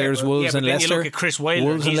 But there's Wolves and Leicester. You look at Chris Wilder,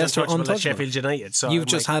 Wolves and he's Leicester untouchable at untouchable. Sheffield United. So You've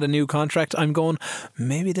just had a new contract. I'm going,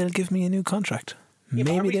 maybe they'll give me a new contract.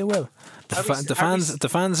 Maybe they will. The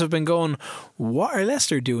fans have been going, what are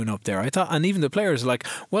Leicester doing up there? I thought, and even the players are like,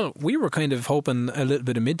 well, we were kind of hoping a little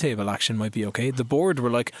bit of mid-table action might be okay. The board were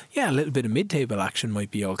like, yeah, a little bit of mid-table action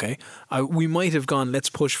might be okay. We might have gone, let's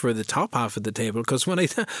push for the top half of the table, because when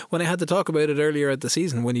I had to talk about it earlier at the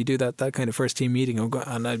season, when you do that kind of first team meeting,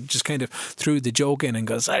 and I just kind of threw the joke in and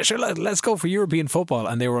goes, sure, let's go for European football,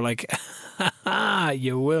 and they were like,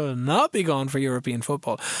 you will not be going for European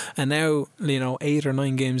football. And now, 8 or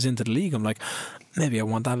 9 games into the league, I'm like, maybe I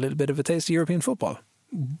want that little bit of a taste of European football.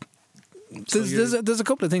 There's a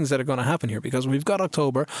couple of things that are going to happen here, because we've got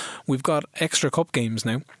October, we've got extra cup games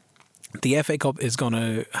now. The FA Cup is going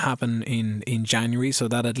to happen in January, so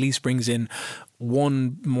that at least brings in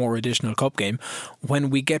 1 more additional cup game. When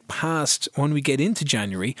we get into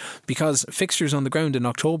January, because fixtures on the ground in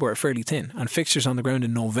October are fairly thin, and fixtures on the ground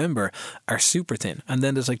in November are super thin, and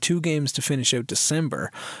then there's like 2 games to finish out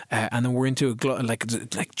December, and then we're into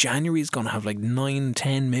like January is going to have like 9,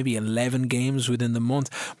 10, maybe 11 games within the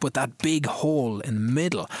month, but that big hole in the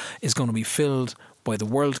middle is going to be filled by the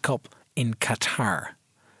World Cup in Qatar.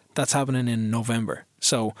 That's happening in November.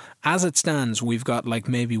 So as it stands, we've got like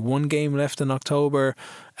maybe 1 game left in October,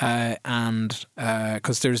 and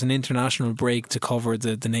because there's an international break to cover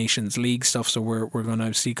the Nations League stuff, so we're going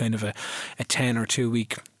to see kind of a 10 day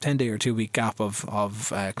or 2 week gap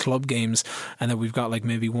of club games, and then we've got like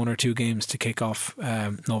maybe 1 or 2 games to kick off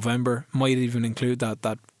November. Might even include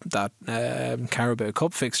that Carabao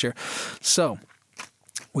Cup fixture. So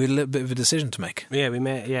we had a little bit of a decision to make. Yeah,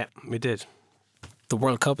 we did. The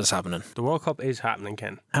World Cup is happening. The World Cup is happening,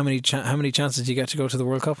 Ken. How many chances do you get to go to the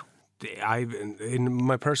World Cup? In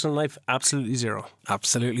my personal life, absolutely 0.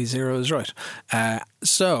 Absolutely 0 is right.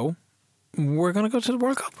 So we're going to go to the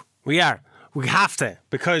World Cup. We are. We have to,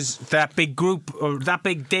 because that big group, or that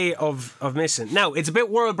big day of missing. Now, it's a bit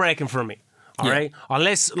world breaking for me. All right,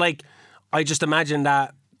 unless I just imagine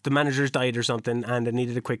that the managers died or something and they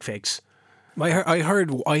needed a quick fix. I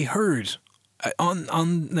heard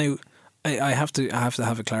on now. I have to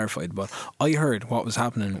have it clarified, but I heard what was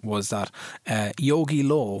happening was that Yogi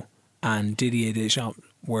Low and Didier Deschamps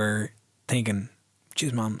were thinking,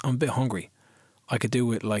 geez man, I'm a bit hungry. I could do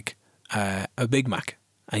with like a Big Mac.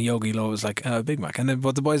 And Yogi Low was like, Big Mac. And then,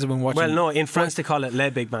 but the boys have been watching... Well, no, in France they call it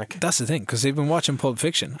Le Big Mac. That's the thing, because they've been watching Pulp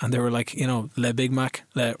Fiction, and they were like, Le Big Mac,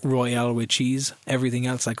 Le Royale with cheese, everything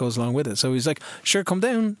else that goes along with it. So he's like, sure, come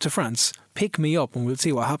down to France, pick me up, and we'll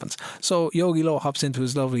see what happens. So Yogi Low hops into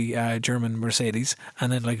his lovely German Mercedes,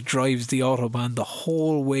 and then drives the Autobahn the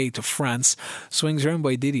whole way to France, swings around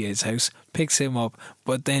by Didier's house, picks him up,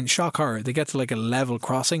 but then, shock horror, they get to a level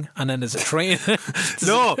crossing, and then there's a train.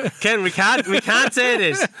 No, Ken, we can't say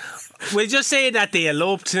this. We'll just say that they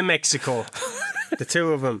eloped to Mexico. The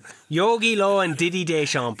two of them. Yogi Low and Diddy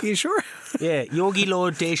Deschamps. Are you sure? Yeah, Yogi Low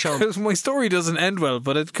Deschamps. Because my story doesn't end well,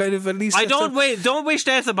 but it kind of at least... Don't wish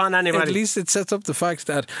death upon anybody. At least it sets up the fact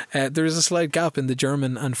that there is a slight gap in the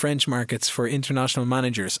German and French markets for international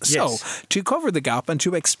managers. Yes. So, to cover the gap and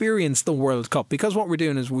to experience the World Cup, because what we're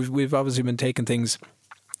doing is we've obviously been taking things...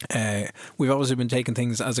 as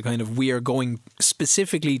a kind of, we are going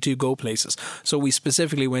specifically to go places. So we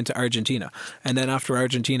specifically went to Argentina, and then after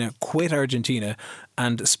Argentina, quit Argentina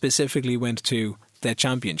and specifically went to the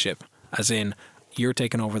championship, as in you're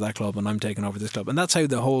taking over that club and I'm taking over this club, and that's how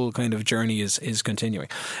the whole kind of journey is continuing.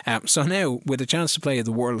 So now, with a chance to play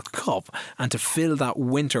the World Cup and to fill that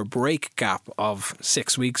winter break gap of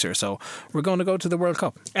 6 weeks or so, we're going to go to the World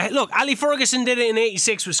Cup. Look, Ali Ferguson did it in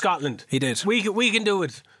 '86 with Scotland. He did. We can do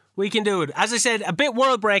it. We can do it. As I said, a bit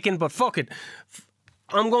world breaking, but fuck it.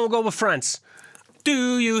 I'm going to go with France.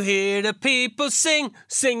 Do you hear the people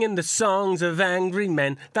singing the songs of angry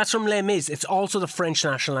men? That's from Les Mis. It's also the French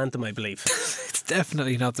national anthem, I believe. It's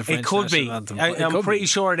definitely not the French national anthem. I'm pretty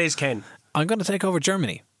sure it is, Ken. I'm going to take over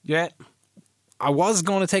Germany. Yeah. I was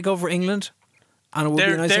going to take over England, and it would be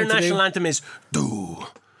a nice their thing to national do. anthem is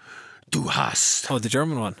Du hast. Oh, the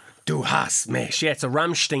German one. Du hast mich. Yeah, it's a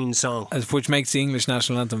Rammstein song. Which makes the English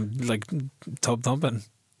national anthem like tub thumping.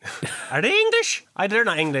 Are they English? They're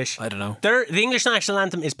not English. I don't know. The English national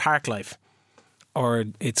anthem is Park Life. Or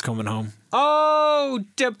It's Coming Home. Oh,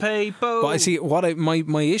 the people. But I see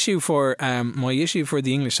my issue for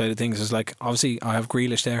the English side of things is, like, obviously I have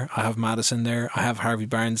Grealish there, I have Maddison there, I have Harvey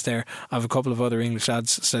Barnes there, I have a couple of other English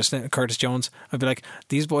lads, Curtis Jones. I'd be like,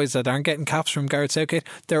 these boys that aren't getting caps from Gareth Southgate,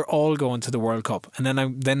 they're all going to the World Cup, and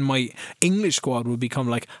then my English squad will become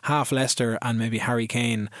like half Leicester and maybe Harry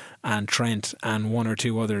Kane and Trent and one or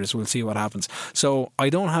two others. We'll see what happens. So I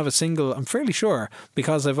don't have a single, I'm fairly sure,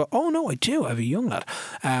 because I do have a young lad,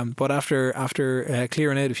 but after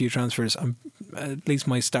clearing out a few transfers, at least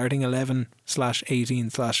my starting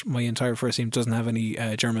 11/18/ my entire first team doesn't have any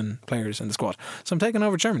German players in the squad, so I'm taking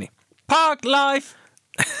over Germany. Park Life.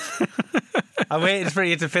 I waited for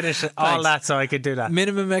you to finish all that so I could do that.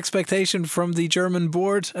 Minimum expectation from the German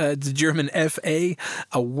board, the German FA,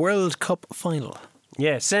 a World Cup final.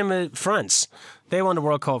 Yeah, same with France. They won the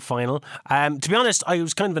World Cup final. To be honest, I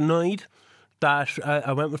was kind of annoyed that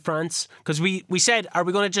I went with France, because we said, are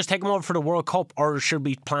we going to just take them over for the World Cup, or should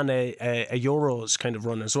we plan a Euros kind of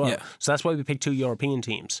run as well? Yeah. So that's why we picked two European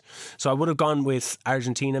teams. So I would have gone with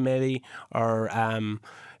Argentina maybe, or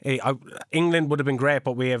England would have been great,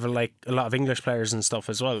 but we have like a lot of English players and stuff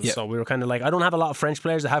as well. Yeah. So we were kind of like, I don't have a lot of French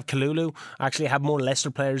players. I have Kalulu. I actually have more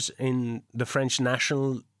Leicester players in the French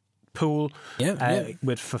national pool,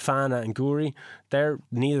 with Fofana and Gouiri.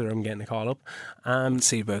 Neither of them getting a call up.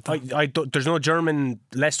 See about that. There's no German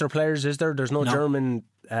Leicester players, is there? There's no German.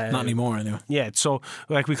 Not anymore, anyway. Yeah, so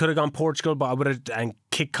like we could have gone Portugal, but I would have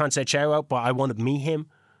kicked Conceição out. But I wanted him,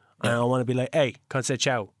 and I want to be like, hey,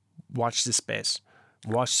 Conceição, watch this space.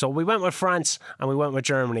 So we went with France and we went with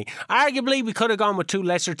Germany. Arguably, we could have gone with two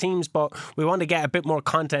lesser teams, but we wanted to get a bit more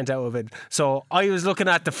content out of it. So I was looking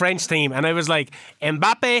at the French team and I was like,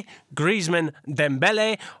 Mbappe, Griezmann,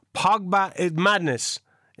 Dembele, Pogba. It's madness.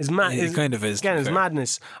 It kind of is. Again, it's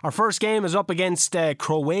madness. Our first game is up against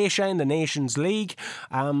Croatia in the Nations League.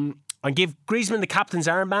 I give Griezmann the captain's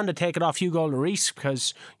armband to take it off Hugo Lloris,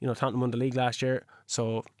 because Tottenham won the league last year.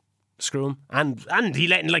 So screw him. And he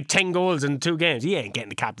let in like 10 goals in 2 games. He ain't getting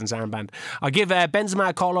the captain's armband. I'll give Benzema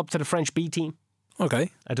a call up to the French B team. Okay.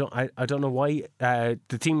 I don't know why.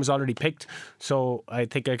 The team was already picked, so I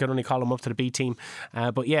think I could only call him up to the B team.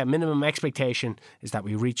 But yeah, minimum expectation is that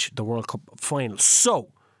we reach the World Cup final. So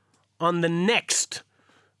on the next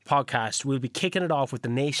podcast, we'll be kicking it off with the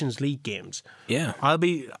Nations League games. Yeah. I'll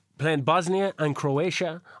be playing Bosnia and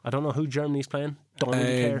Croatia. I don't know who Germany's playing. Don't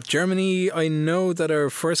really care. Germany, I know that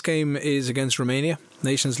our first game is against Romania,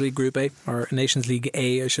 Nations League Group A, or Nations League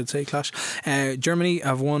A, I should say, clash. Germany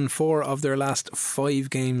have won 4 of their last 5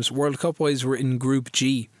 games. World Cup wise, we're in Group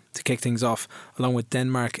G to kick things off, along with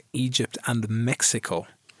Denmark, Egypt and Mexico.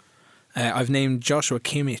 I've named Joshua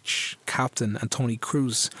Kimmich captain and Toni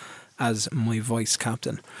Kroos as my vice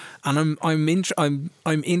captain, and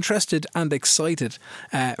I'm interested and excited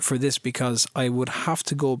for this, because I would have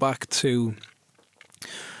to go back to.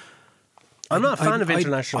 I'm not a fan of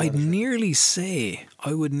international. I would nearly say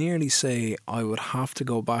I would have to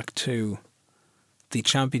go back to the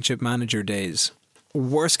Championship Manager days.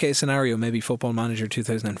 Worst case scenario, maybe Football Manager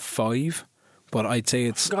 2005, but I'd say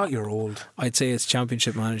it's. God, you're old. I'd say it's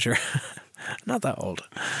Championship Manager. Not that old.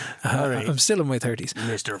 All right. I'm still in my 30s.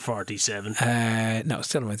 Mr. 47. No,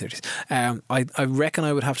 still in my 30s. I reckon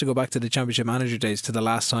I would have to go back to the Championship Manager days, to the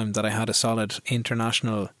last time that I had a solid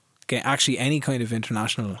international game, actually any kind of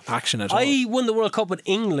international action at all. I won the World Cup with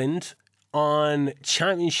England on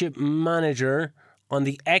Championship Manager on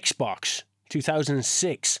the Xbox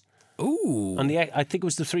 2006. Ooh. I think it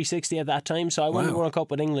was the 360 at that time. So I won the World Cup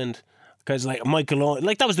with England because like Michael Owen,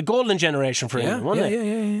 like that was the golden generation for England, wasn't it?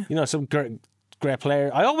 Yeah. You know, some great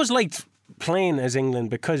player. I always liked playing as England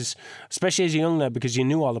because, especially as a young lad, because you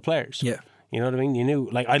knew all the players. Yeah. You know what I mean? You knew,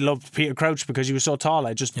 like, I loved Peter Crouch because he was so tall.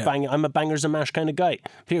 I'm a bangers and mash kind of guy.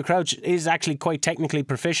 Peter Crouch is actually quite technically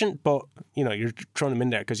proficient, but, you know, you're throwing him in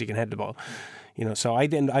there because he can head the ball. You know, so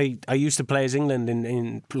I used to play as England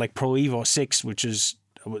in like Pro Evo 6, which was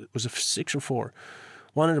a 6 or 4?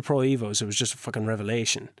 One of the Pro Evos, it was just a fucking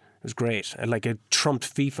revelation. It was great. It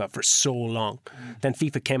trumped FIFA for so long. Then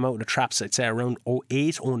FIFA came out with the traps, I'd say, around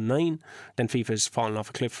 08, 09. Then FIFA's fallen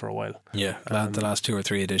off a cliff for a while. Yeah, the last 2 or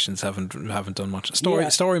 3 editions haven't done much.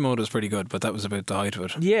 Story mode was pretty good, but that was about the height of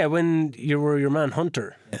it. Yeah, when you were your man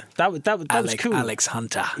Hunter. Yeah. That was cool. Alex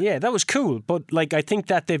Hunter. Yeah, that was cool. But like, I think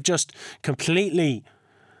that they've just completely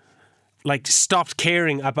like stopped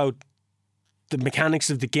caring about the mechanics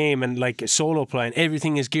of the game and like solo playing.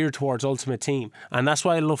 Everything is geared towards Ultimate Team, and that's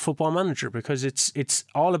why I love Football Manager, because it's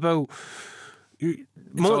all about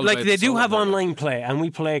they do have online play, and we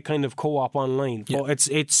play kind of co-op online, but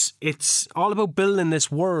it's all about building this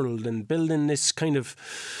world and building this kind of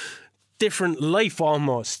different life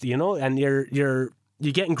almost, you know, and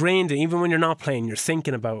you get ingrained in, even when you're not playing, you're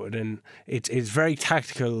thinking about it, and it's very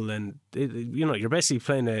tactical, and you know, you're basically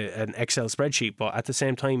playing an Excel spreadsheet, but at the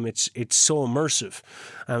same time it's so immersive,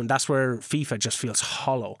 and that's where FIFA just feels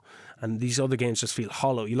hollow, and these other games just feel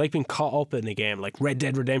hollow. You like being caught up in a game like Red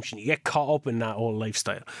Dead Redemption. You get caught up in that whole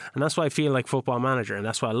lifestyle, and that's why I feel like Football Manager, and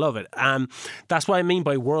that's why I love it. That's what I mean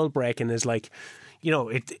by world breaking, is like, you know,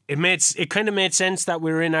 it kind of made sense that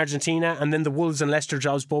we were in Argentina, and then the Wolves and Leicester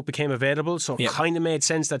jobs both became available. So it kind of made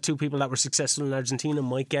sense that two people that were successful in Argentina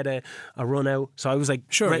might get a run out. So I was like,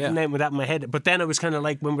 writing down with that in my head. But then I was kind of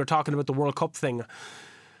like, when we were talking about the World Cup thing,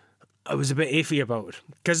 I was a bit iffy about it,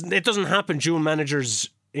 because it doesn't happen dual managers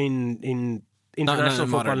in international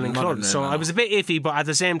football and clubs. So I was a bit iffy, but at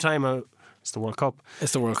the same time, it's the World Cup.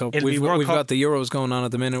 It's the World Cup. We've got the Euros going on at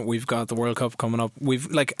the minute. We've got the World Cup coming up. We've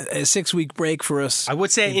like a 6-week break for us. I would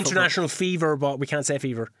say international fever, but we can't say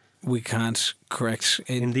fever. We can't, correct.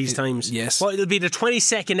 In these times. Yes. Well, it'll be the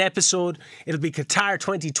 22nd episode. It'll be Qatar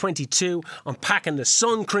 2022. I'm packing the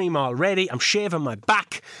sun cream already. I'm shaving my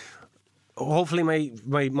back. Hopefully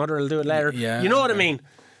my mother will do it later. Yeah, you know what I mean?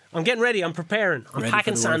 I'm getting ready. I'm preparing. I'm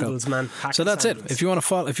packing sandals, man. So that's it. If you want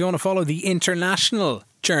to follow the international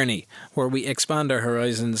journey, where we expand our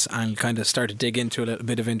horizons and kind of start to dig into a little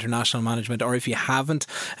bit of international management, or if you haven't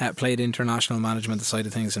played international management, the side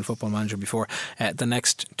of things in Football Manager before, the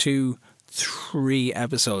next 2-3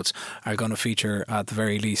 episodes are going to feature, at the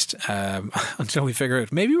very least, until we figure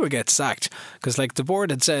out, maybe we'll get sacked, because like the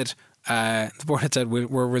board had said,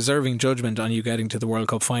 we're reserving judgment on you getting to the World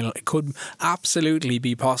Cup final. It could absolutely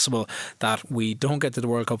be possible that we don't get to the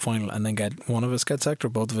World Cup final and then one of us gets sacked or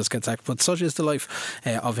both of us get sacked, but such is the life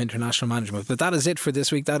of international management. But that is it for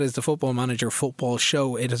this week. That is the Football Manager Football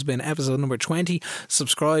Show. It has been episode number 20.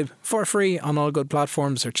 Subscribe for free on all good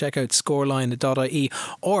platforms, or check out scoreline.ie,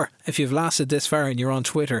 or if you've lasted this far and you're on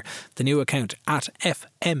Twitter, the new account at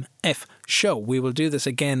FMF Show. We will do this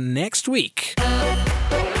again next week.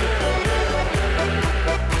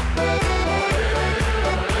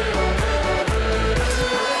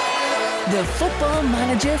 The Football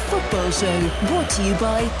Manager Football Show, brought to you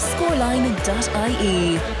by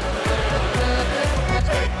scoreline.ie.